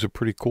 62 is a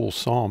pretty cool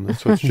psalm.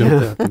 That's what's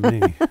jumped out to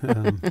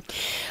me.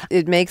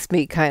 It makes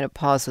me kind of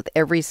pause with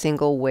every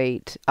single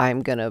wait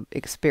I'm going to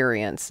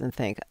experience and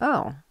think,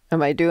 oh,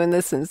 am I doing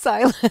this in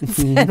silence?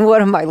 And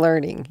what am I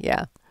learning?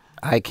 Yeah.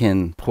 I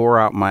can pour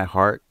out my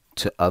heart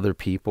to other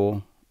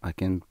people. I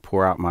can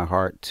pour out my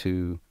heart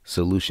to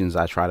solutions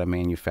I try to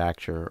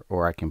manufacture,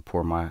 or I can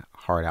pour my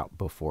heart out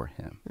before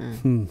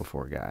Him,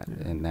 before God.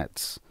 And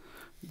that's,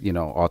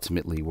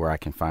 ultimately where I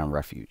can find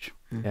refuge.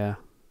 Yeah,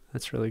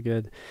 that's really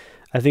good.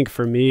 I think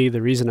for me,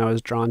 the reason I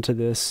was drawn to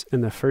this in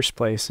the first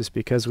place is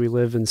because we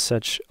live in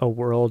such a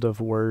world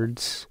of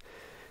words,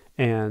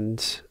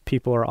 and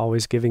people are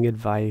always giving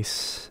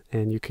advice,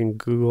 and you can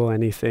Google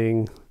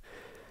anything.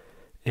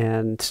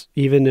 And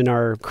even in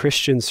our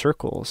Christian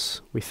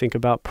circles, we think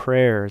about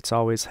prayer. It's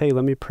always, hey,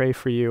 let me pray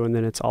for you. And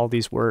then it's all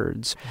these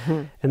words.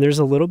 And there's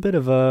a little bit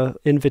of a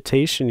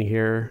invitation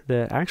here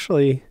that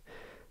actually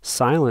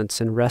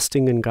silence and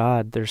resting in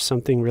God, there's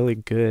something really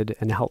good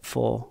and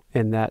helpful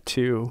in that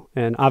too.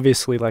 And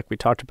obviously, like we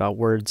talked about,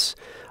 words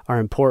are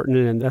important,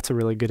 and that's a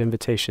really good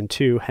invitation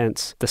too,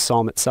 hence the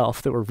psalm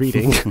itself that we're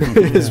reading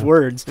is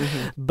words.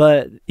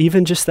 But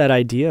even just that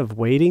idea of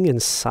waiting in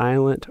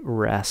silent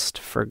rest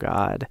for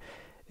God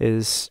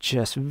is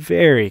just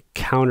very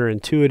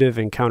counterintuitive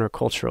and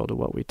countercultural to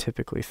what we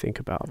typically think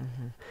about.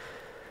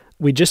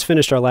 We just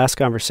finished our last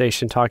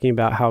conversation talking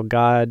about how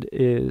God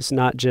is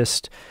not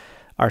just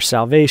our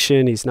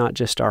salvation, He's not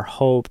just our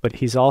hope, but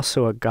He's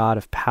also a God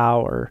of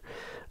power.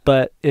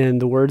 But in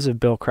the words of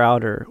Bill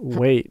Crowder,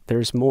 wait,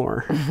 there's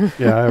more.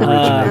 Yeah, I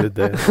originated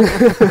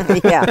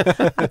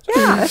that.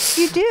 Yes,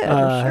 you did.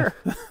 Sure.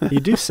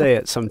 You do say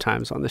it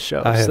sometimes on the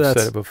show. I have said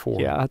it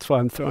before. Yeah, that's why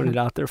I'm throwing it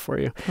out there for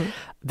you.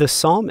 The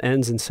psalm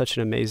ends in such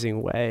an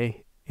amazing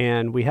way,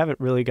 and we haven't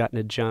really gotten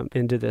to jump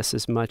into this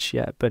as much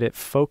yet, but it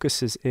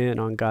focuses in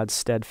on God's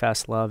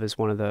steadfast love as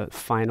one of the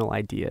final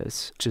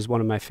ideas, which is one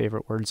of my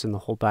favorite words in the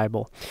whole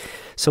Bible.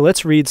 So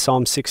let's read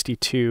Psalm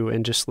 62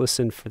 and just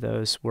listen for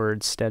those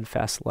words,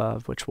 steadfast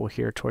love, which we'll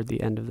hear toward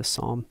the end of the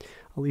psalm.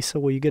 Elisa,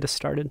 will you get us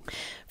started?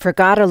 For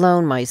God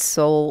alone my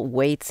soul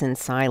waits in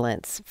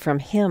silence. From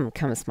Him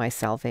comes my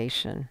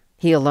salvation.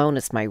 He alone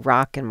is my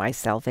rock and my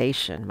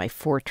salvation, my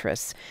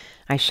fortress.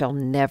 I shall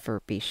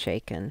never be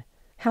shaken.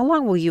 How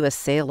long will you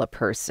assail a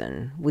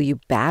person? Will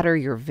you batter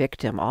your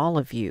victim, all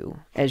of you,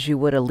 as you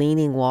would a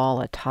leaning wall,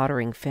 a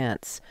tottering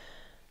fence?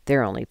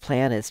 Their only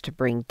plan is to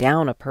bring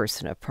down a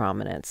person of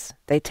prominence.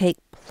 They take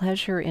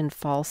pleasure in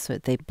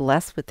falsehood. They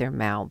bless with their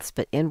mouths,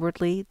 but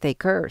inwardly they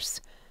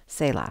curse.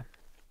 Selah.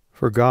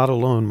 For God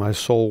alone my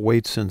soul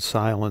waits in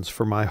silence,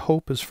 for my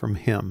hope is from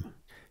Him.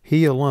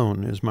 He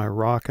alone is my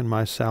rock and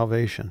my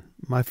salvation,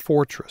 my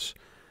fortress.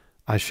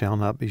 I shall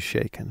not be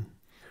shaken.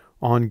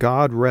 On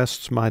God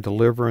rests my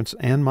deliverance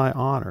and my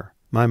honor.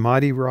 My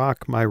mighty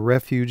rock, my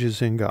refuge is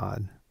in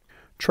God.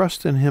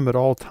 Trust in Him at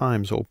all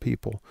times, O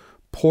people.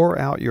 Pour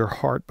out your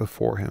heart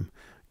before Him.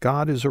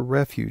 God is a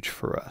refuge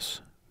for us.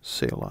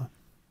 Selah.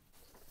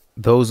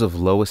 Those of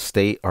low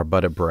estate are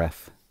but a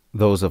breath.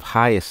 Those of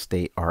high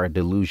estate are a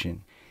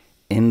delusion.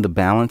 In the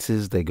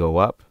balances they go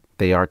up.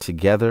 They are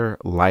together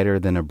lighter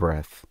than a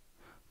breath.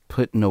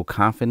 Put no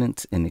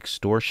confidence in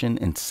extortion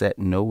and set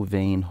no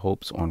vain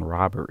hopes on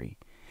robbery.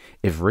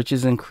 If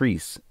riches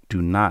increase,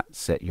 do not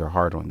set your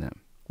heart on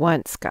them.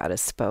 Once God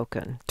has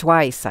spoken,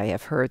 twice I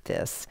have heard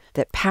this,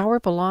 that power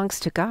belongs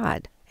to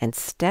God, and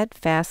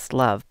steadfast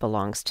love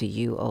belongs to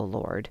you, O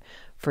Lord,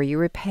 for you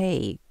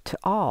repay to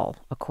all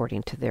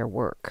according to their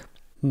work.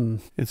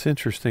 It's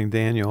interesting,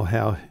 Daniel,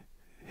 how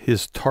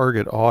his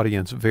target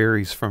audience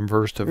varies from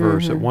verse to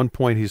verse. At one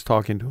point, he's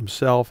talking to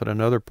himself. At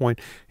another point,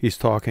 he's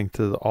talking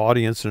to the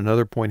audience. At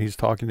another point, he's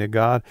talking to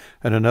God.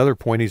 At another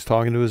point, he's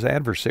talking to his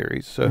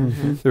adversaries. So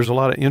there's a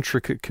lot of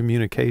intricate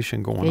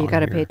communication going on You got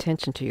to here. pay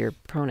attention to your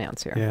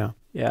pronouns here. Yeah.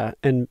 Yeah,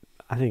 and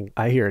I think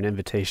I hear an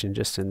invitation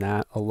just in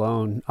that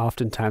alone.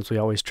 Oftentimes we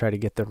always try to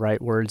get the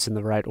right words in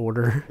the right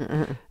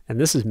order. And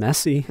this is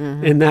messy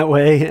in that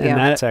way. And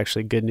that's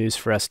actually good news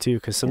for us too,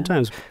 because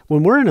sometimes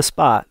when we're in a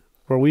spot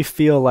where we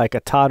feel like a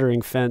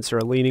tottering fence or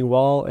a leaning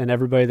wall and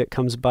everybody that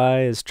comes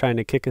by is trying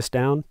to kick us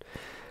down,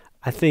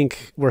 I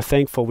think we're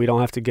thankful we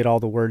don't have to get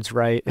all the words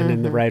right and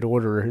in the right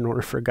order in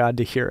order for God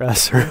to hear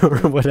us or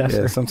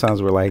whatever. Yeah,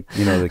 sometimes we're like,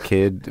 the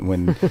kid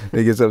when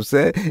he gets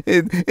upset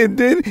and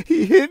then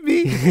he hit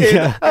me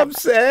and I'm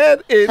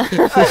sad and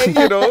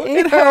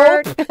it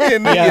hurt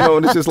and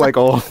and it's just like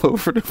all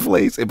over the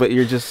place. But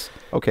you're just,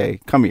 okay,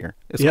 come here.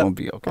 It's going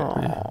to be okay.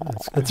 Yeah,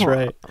 That's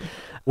right.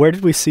 Where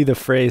did we see the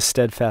phrase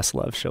steadfast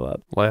love show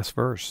up? last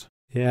verse.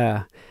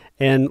 Yeah.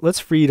 And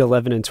let's read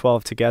 11 and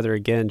 12 together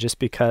again, just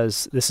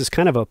because this is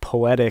kind of a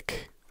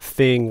poetic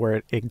thing where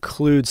it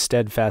includes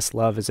steadfast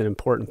love as an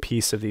important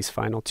piece of these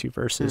final two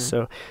verses.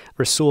 So,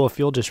 Rasul, if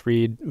you'll just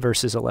read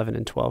verses 11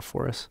 and 12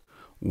 for us.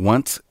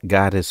 Once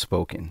God has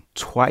spoken,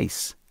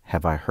 twice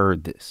have I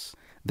heard this,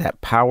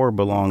 that power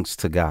belongs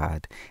to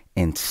God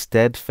and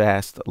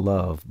steadfast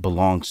love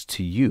belongs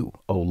to you,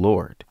 O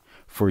Lord,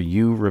 for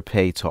you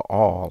repay to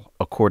all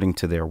according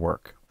to their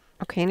work.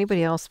 Okay,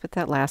 anybody else? But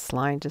that last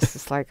line just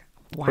is like,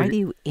 why do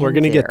you end We're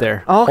going to get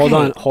there.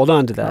 Okay. Hold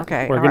on to that.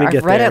 Okay. We're going to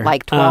get there. I've read it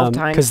like 12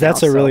 times because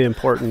that's now, a really so.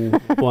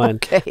 important one.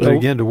 Okay. But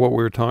again, to what we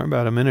were talking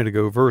about a minute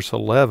ago, verse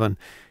 11,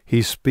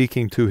 he's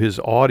speaking to his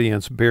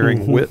audience,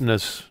 bearing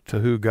witness to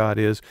who God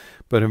is.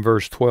 But in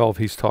verse 12,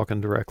 he's talking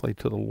directly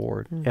to the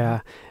Lord. Yeah.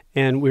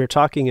 And we were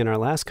talking in our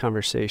last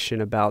conversation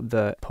about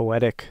the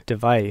poetic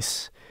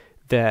device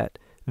that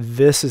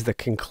this is the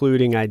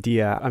concluding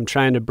idea. I'm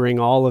trying to bring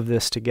all of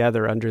this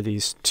together under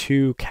these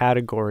two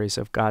categories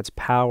of God's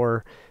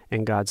power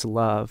and God's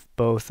love,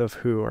 both of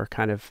who are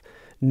kind of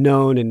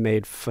known and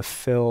made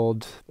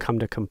fulfilled, come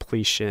to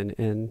completion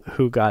in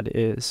who God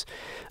is.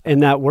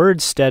 And that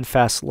word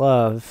steadfast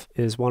love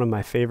is one of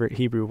my favorite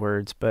Hebrew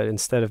words, but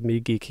instead of me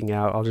geeking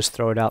out, I'll just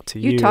throw it out to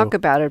you. You talk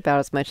about it about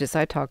as much as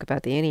I talk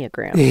about the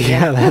Enneagram.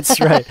 Yeah,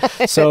 that's right.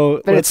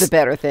 So but it's a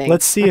better thing.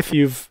 Let's see if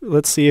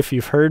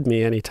you've heard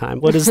me anytime.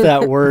 What is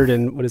that word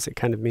and what does it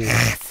kind of mean?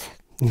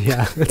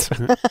 Yeah, that's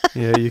right.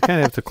 Yeah, you kind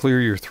of have to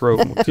clear your throat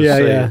to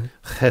say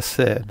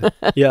chesed.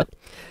 Yep.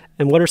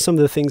 And what are some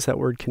of the things that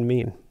word can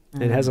mean?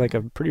 It has like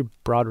a pretty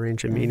broad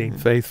range of meaning.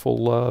 Faithful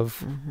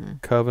love,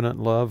 covenant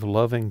love,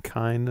 loving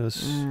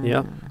kindness,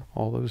 Yep.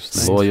 all those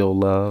things. Loyal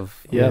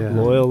love. Yep. Yeah.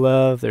 Loyal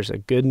love. There's a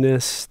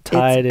goodness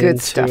tied it's good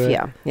into stuff, it.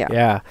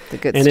 yeah. The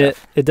good and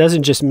stuff. it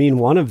doesn't just mean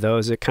one of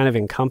those. It kind of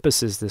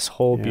encompasses this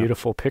whole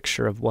beautiful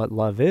picture of what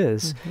love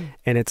is.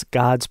 And it's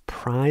God's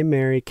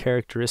primary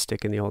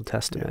characteristic in the Old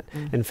Testament.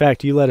 In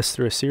fact, you led us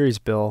through a series,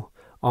 Bill,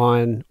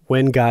 on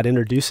when God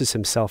introduces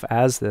himself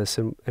as this,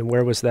 and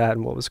where was that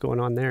and what was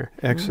going on there?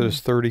 Exodus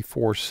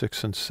 34,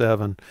 6 and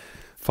 7,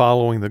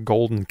 following the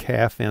golden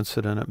calf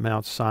incident at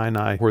Mount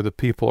Sinai, where the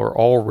people are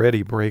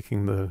already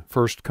breaking the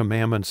first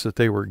commandments that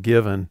they were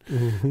given.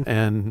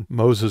 And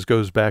Moses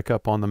goes back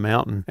up on the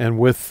mountain. And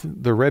with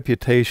the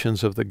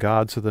reputations of the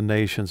gods of the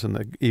nations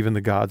and even the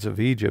gods of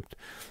Egypt,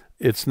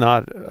 it's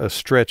not a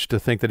stretch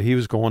to think that he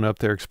was going up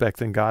there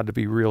expecting God to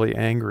be really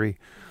angry.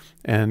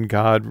 And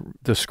God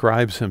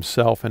describes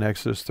himself in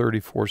Exodus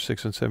 34,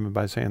 6 and 7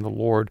 by saying, the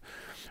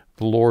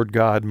Lord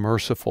God,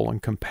 merciful and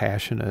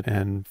compassionate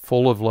and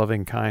full of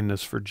loving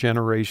kindness for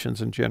generations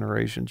and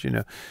generations.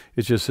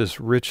 It's just this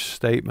rich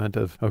statement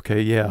of,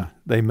 okay,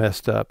 they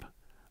messed up.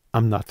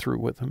 I'm not through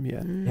with them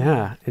yet.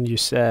 Yeah. And you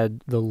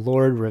said the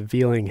Lord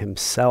revealing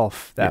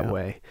himself that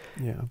way.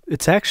 Yeah.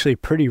 It's actually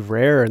pretty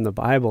rare in the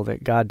Bible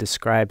that God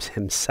describes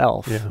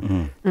himself.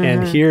 Yeah.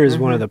 And here is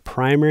one of the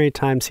primary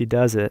times he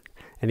does it.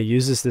 And he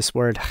uses this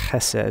word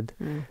chesed,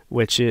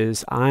 which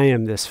is, I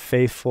am this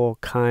faithful,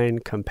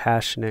 kind,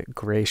 compassionate,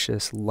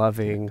 gracious,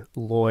 loving,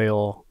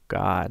 loyal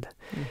God.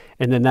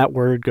 And then that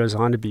word goes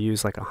on to be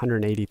used like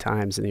 180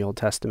 times in the Old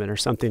Testament or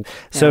something.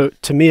 So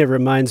to me, it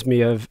reminds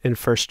me of in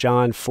 1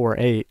 John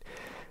 4:8,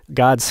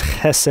 God's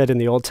chesed in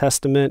the Old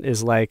Testament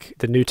is like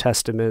the New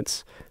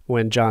Testament's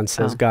when John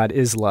says God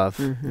is love,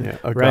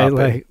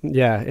 right?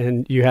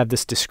 And you have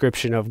this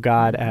description of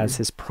God as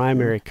his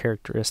primary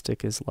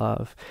characteristic is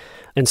love.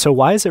 And so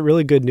why is it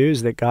really good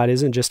news that God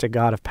isn't just a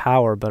God of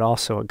power, but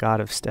also a God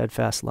of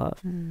steadfast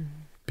love?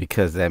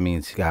 Because that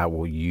means God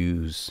will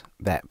use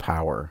that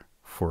power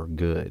for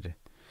good.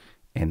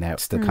 And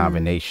that's the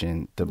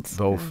combination,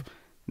 both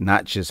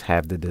not just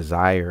have the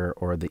desire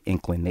or the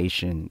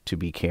inclination to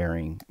be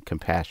caring,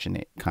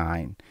 compassionate,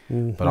 kind,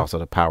 but also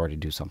the power to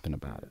do something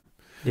about it.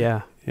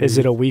 Yeah. Is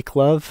it a weak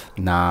love?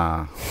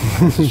 Nah,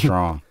 it's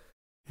strong.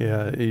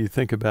 Yeah, you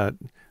think about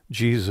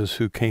Jesus,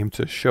 who came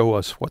to show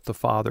us what the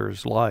Father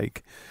is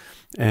like,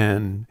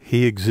 and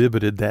he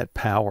exhibited that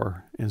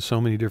power in so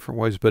many different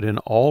ways. But in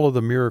all of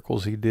the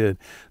miracles he did,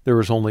 there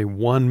was only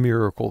one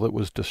miracle that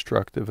was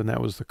destructive, and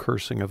that was the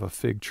cursing of a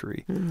fig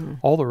tree. Mm-hmm.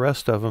 All the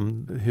rest of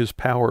them, his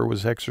power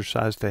was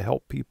exercised to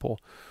help people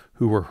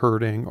who were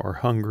hurting or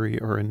hungry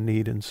or in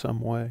need in some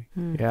way.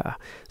 Yeah.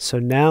 So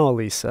now,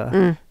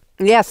 Lisa,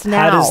 Yes,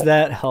 now. how does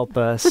that help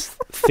us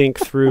think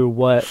through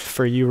what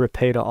 "for you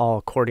repay to all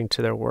according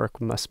to their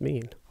work" must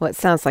mean? Well, it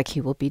sounds like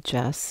he will be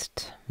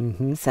just.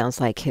 Mm-hmm. It sounds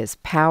like his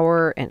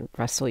power, and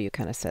Russell, you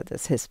kind of said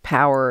this, his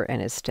power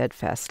and his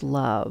steadfast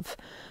love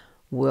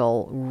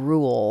will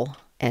rule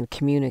and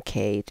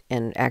communicate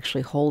and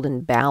actually hold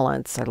in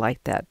balance. I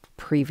like that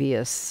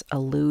previous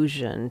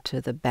allusion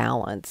to the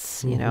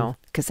balance, you know,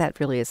 because that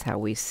really is how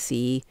we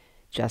see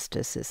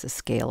justice, is a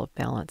scale of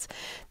balance.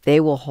 They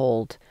will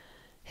hold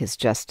his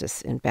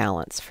justice in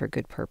balance for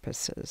good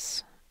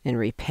purposes, in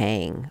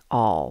repaying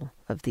all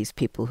of these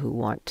people who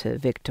want to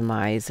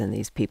victimize and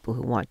these people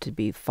who want to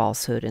be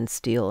falsehood and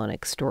steal and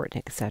extort,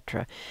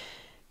 etc.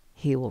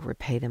 He will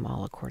repay them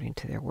all according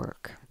to their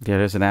work. Yeah,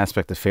 there's an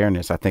aspect of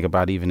fairness. I think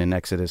about even in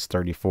Exodus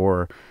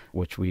 34,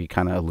 which we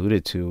kind of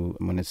alluded to,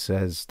 when it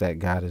says that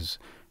God is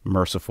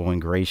merciful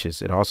and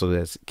gracious. It also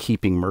says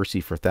keeping mercy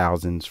for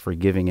thousands,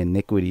 forgiving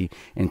iniquity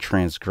and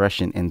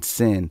transgression and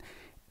sin,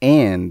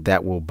 and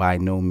that will by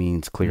no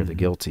means clear the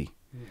guilty.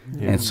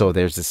 And so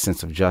there's this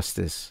sense of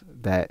justice,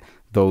 that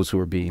those who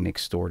are being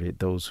extorted,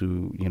 those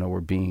who, were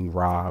being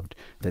robbed,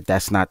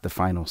 that's not the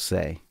final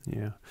say.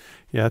 Yeah.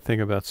 Yeah, I think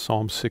about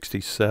Psalm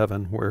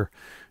 67, where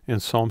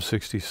in Psalm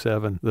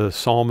 67, the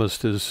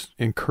psalmist is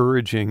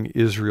encouraging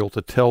Israel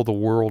to tell the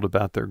world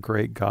about their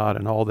great God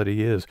and all that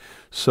he is,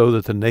 so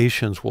that the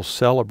nations will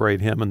celebrate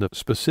him. And the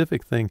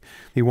specific thing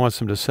he wants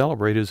them to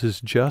celebrate is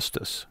his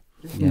justice.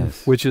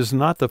 Yes. Which is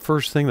not the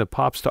first thing that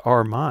pops to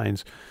our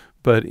minds,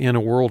 but in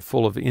a world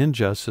full of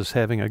injustice,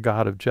 having a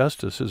God of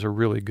justice is a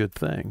really good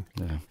thing.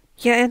 Yeah.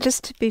 Yeah, and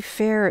just to be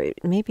fair,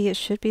 maybe it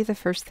should be the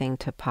first thing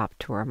to pop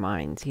to our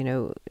minds.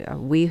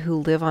 We who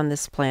live on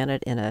this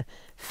planet in a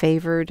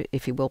favored,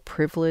 if you will,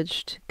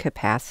 privileged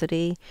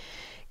capacity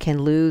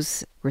can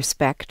lose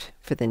respect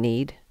for the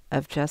need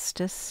of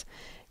justice.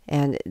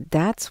 And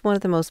that's one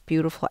of the most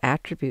beautiful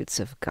attributes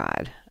of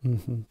God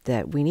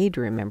that we need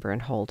to remember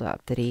and hold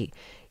up, that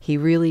he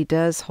really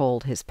does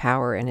hold his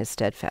power and his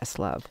steadfast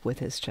love with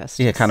his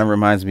justice. Yeah, it kind of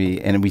reminds me,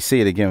 and we see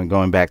it again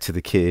going back to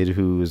the kid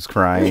who's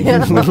crying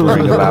and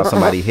whispering about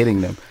somebody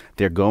hitting them.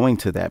 They're going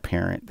to that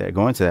parent, they're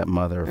going to that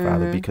mother or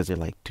father because they're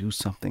like, do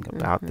something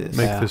about this.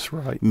 Make this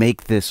right.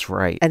 Make this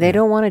right. And they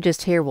don't want to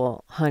just hear,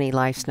 well, honey,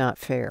 life's not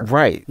fair.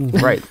 Right,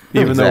 right.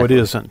 Even though it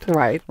isn't.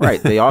 Right.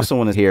 Right. They also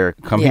want to hear,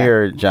 come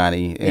here,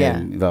 Johnny,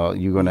 and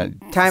you're going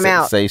to time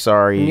out. Say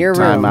sorry, In your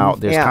time room. out.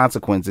 There's Yeah.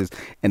 consequences.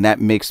 And that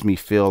makes me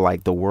feel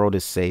like the world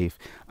is safe.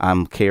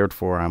 I'm cared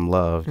for. I'm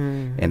loved.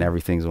 And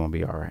everything's going to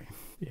be all right.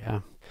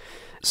 Yeah.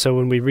 So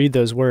when we read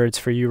those words,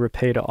 "for you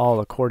repay to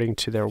all according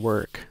to their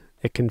work,"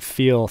 it can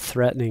feel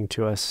threatening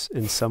to us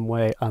in some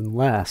way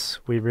unless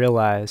we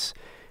realize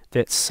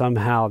that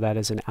somehow that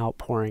is an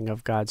outpouring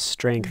of God's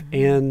strength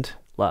and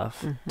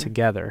love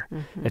together.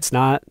 It's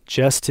not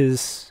just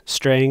his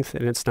strength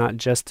and it's not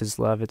just his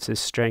love, it's his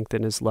strength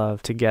and his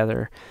love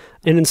together.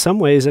 And in some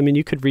ways,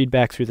 you could read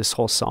back through this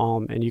whole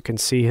psalm and you can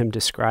see him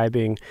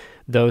describing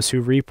those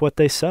who reap what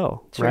they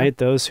sow, right?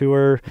 Those who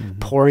are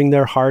pouring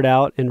their heart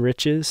out in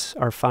riches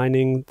are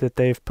finding that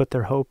they've put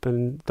their hope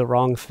in the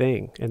wrong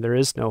thing and there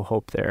is no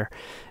hope there.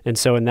 And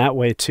so in that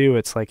way too,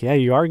 it's like, yeah,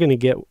 you are going to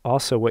get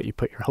also what you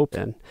put your hope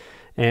in.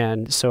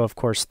 And so, of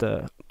course,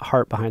 the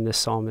heart behind this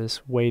psalm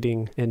is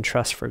waiting in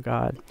trust for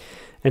God.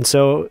 And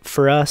so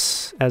for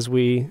us, as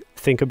we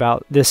think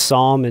about this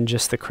psalm and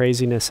just the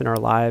craziness in our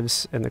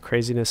lives and the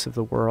craziness of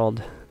the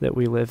world that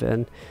we live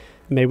in,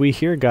 may we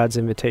hear God's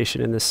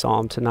invitation in this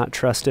psalm to not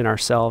trust in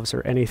ourselves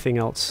or anything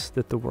else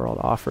that the world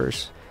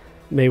offers.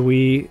 May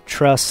we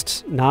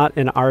trust not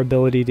in our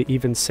ability to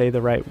even say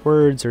the right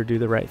words or do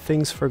the right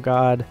things for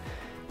God,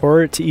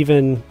 or to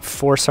even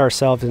force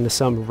ourselves into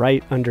some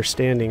right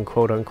understanding,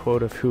 quote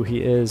unquote, of who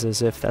he is,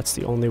 as if that's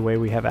the only way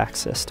we have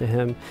access to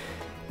him.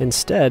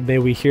 Instead, may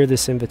we hear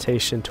this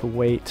invitation to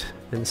wait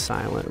in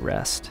silent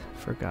rest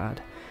for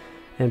God.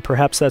 And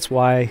perhaps that's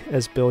why,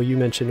 as Bill, you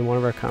mentioned in one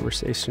of our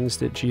conversations,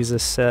 that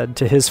Jesus said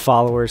to his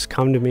followers,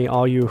 "Come to me,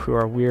 all you who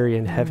are weary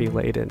and heavy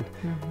laden."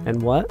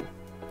 And what?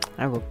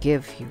 I will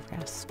give you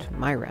rest,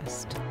 my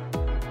rest.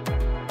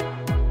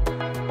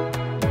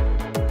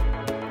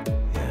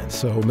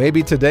 So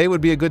maybe today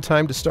would be a good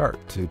time to start,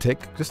 to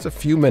take just a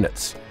few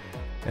minutes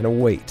and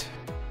wait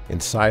in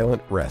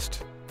silent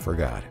rest for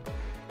God.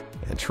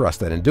 And trust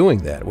that in doing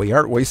that, we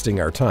aren't wasting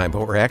our time,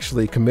 but we're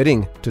actually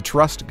committing to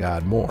trust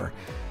God more.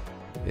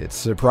 It's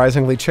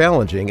surprisingly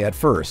challenging at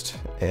first,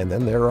 and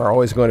then there are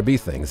always going to be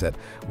things that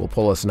will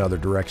pull us in other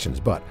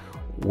directions. But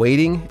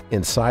waiting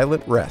in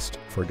silent rest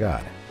for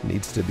God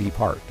needs to be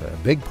a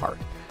big part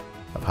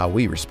of how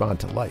we respond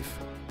to life.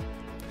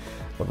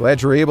 We're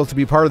glad you're able to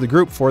be part of the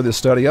group for this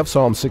study of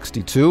Psalm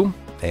 62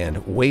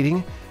 and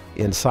waiting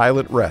in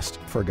silent rest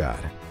for God.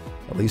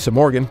 Lisa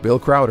Morgan, Bill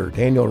Crowder,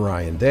 Daniel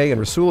Ryan Day, and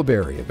Rasul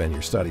Berry have been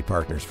your study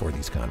partners for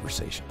these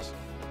conversations.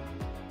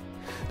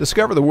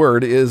 Discover the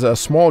Word is a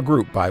small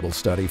group Bible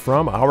study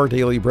from Our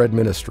Daily Bread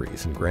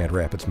Ministries in Grand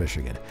Rapids,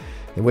 Michigan,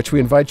 in which we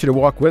invite you to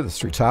walk with us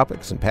through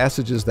topics and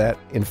passages that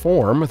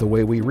inform the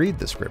way we read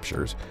the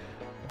Scriptures,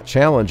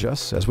 challenge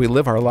us as we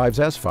live our lives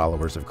as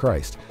followers of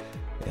Christ,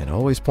 and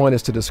always point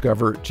us to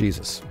discover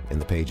Jesus in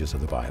the pages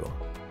of the Bible.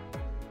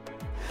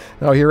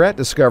 Now, here at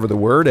Discover the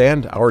Word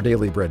and Our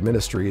Daily Bread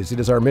Ministries, it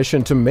is our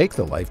mission to make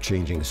the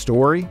life-changing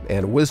story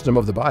and wisdom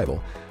of the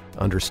Bible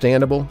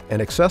understandable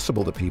and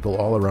accessible to people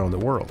all around the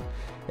world.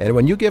 And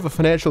when you give a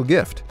financial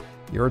gift,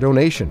 your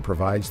donation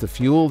provides the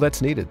fuel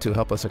that's needed to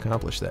help us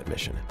accomplish that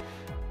mission.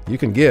 You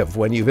can give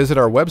when you visit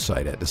our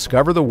website at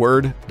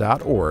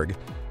discovertheword.org.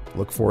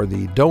 Look for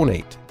the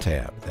Donate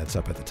tab. That's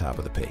up at the top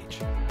of the page.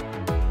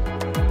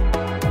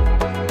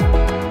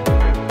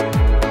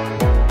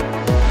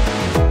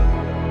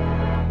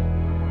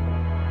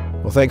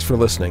 Well, thanks for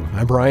listening.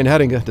 I'm Brian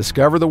Hettinga.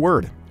 Discover the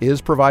Word is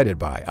provided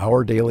by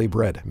Our Daily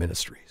Bread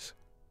Ministries.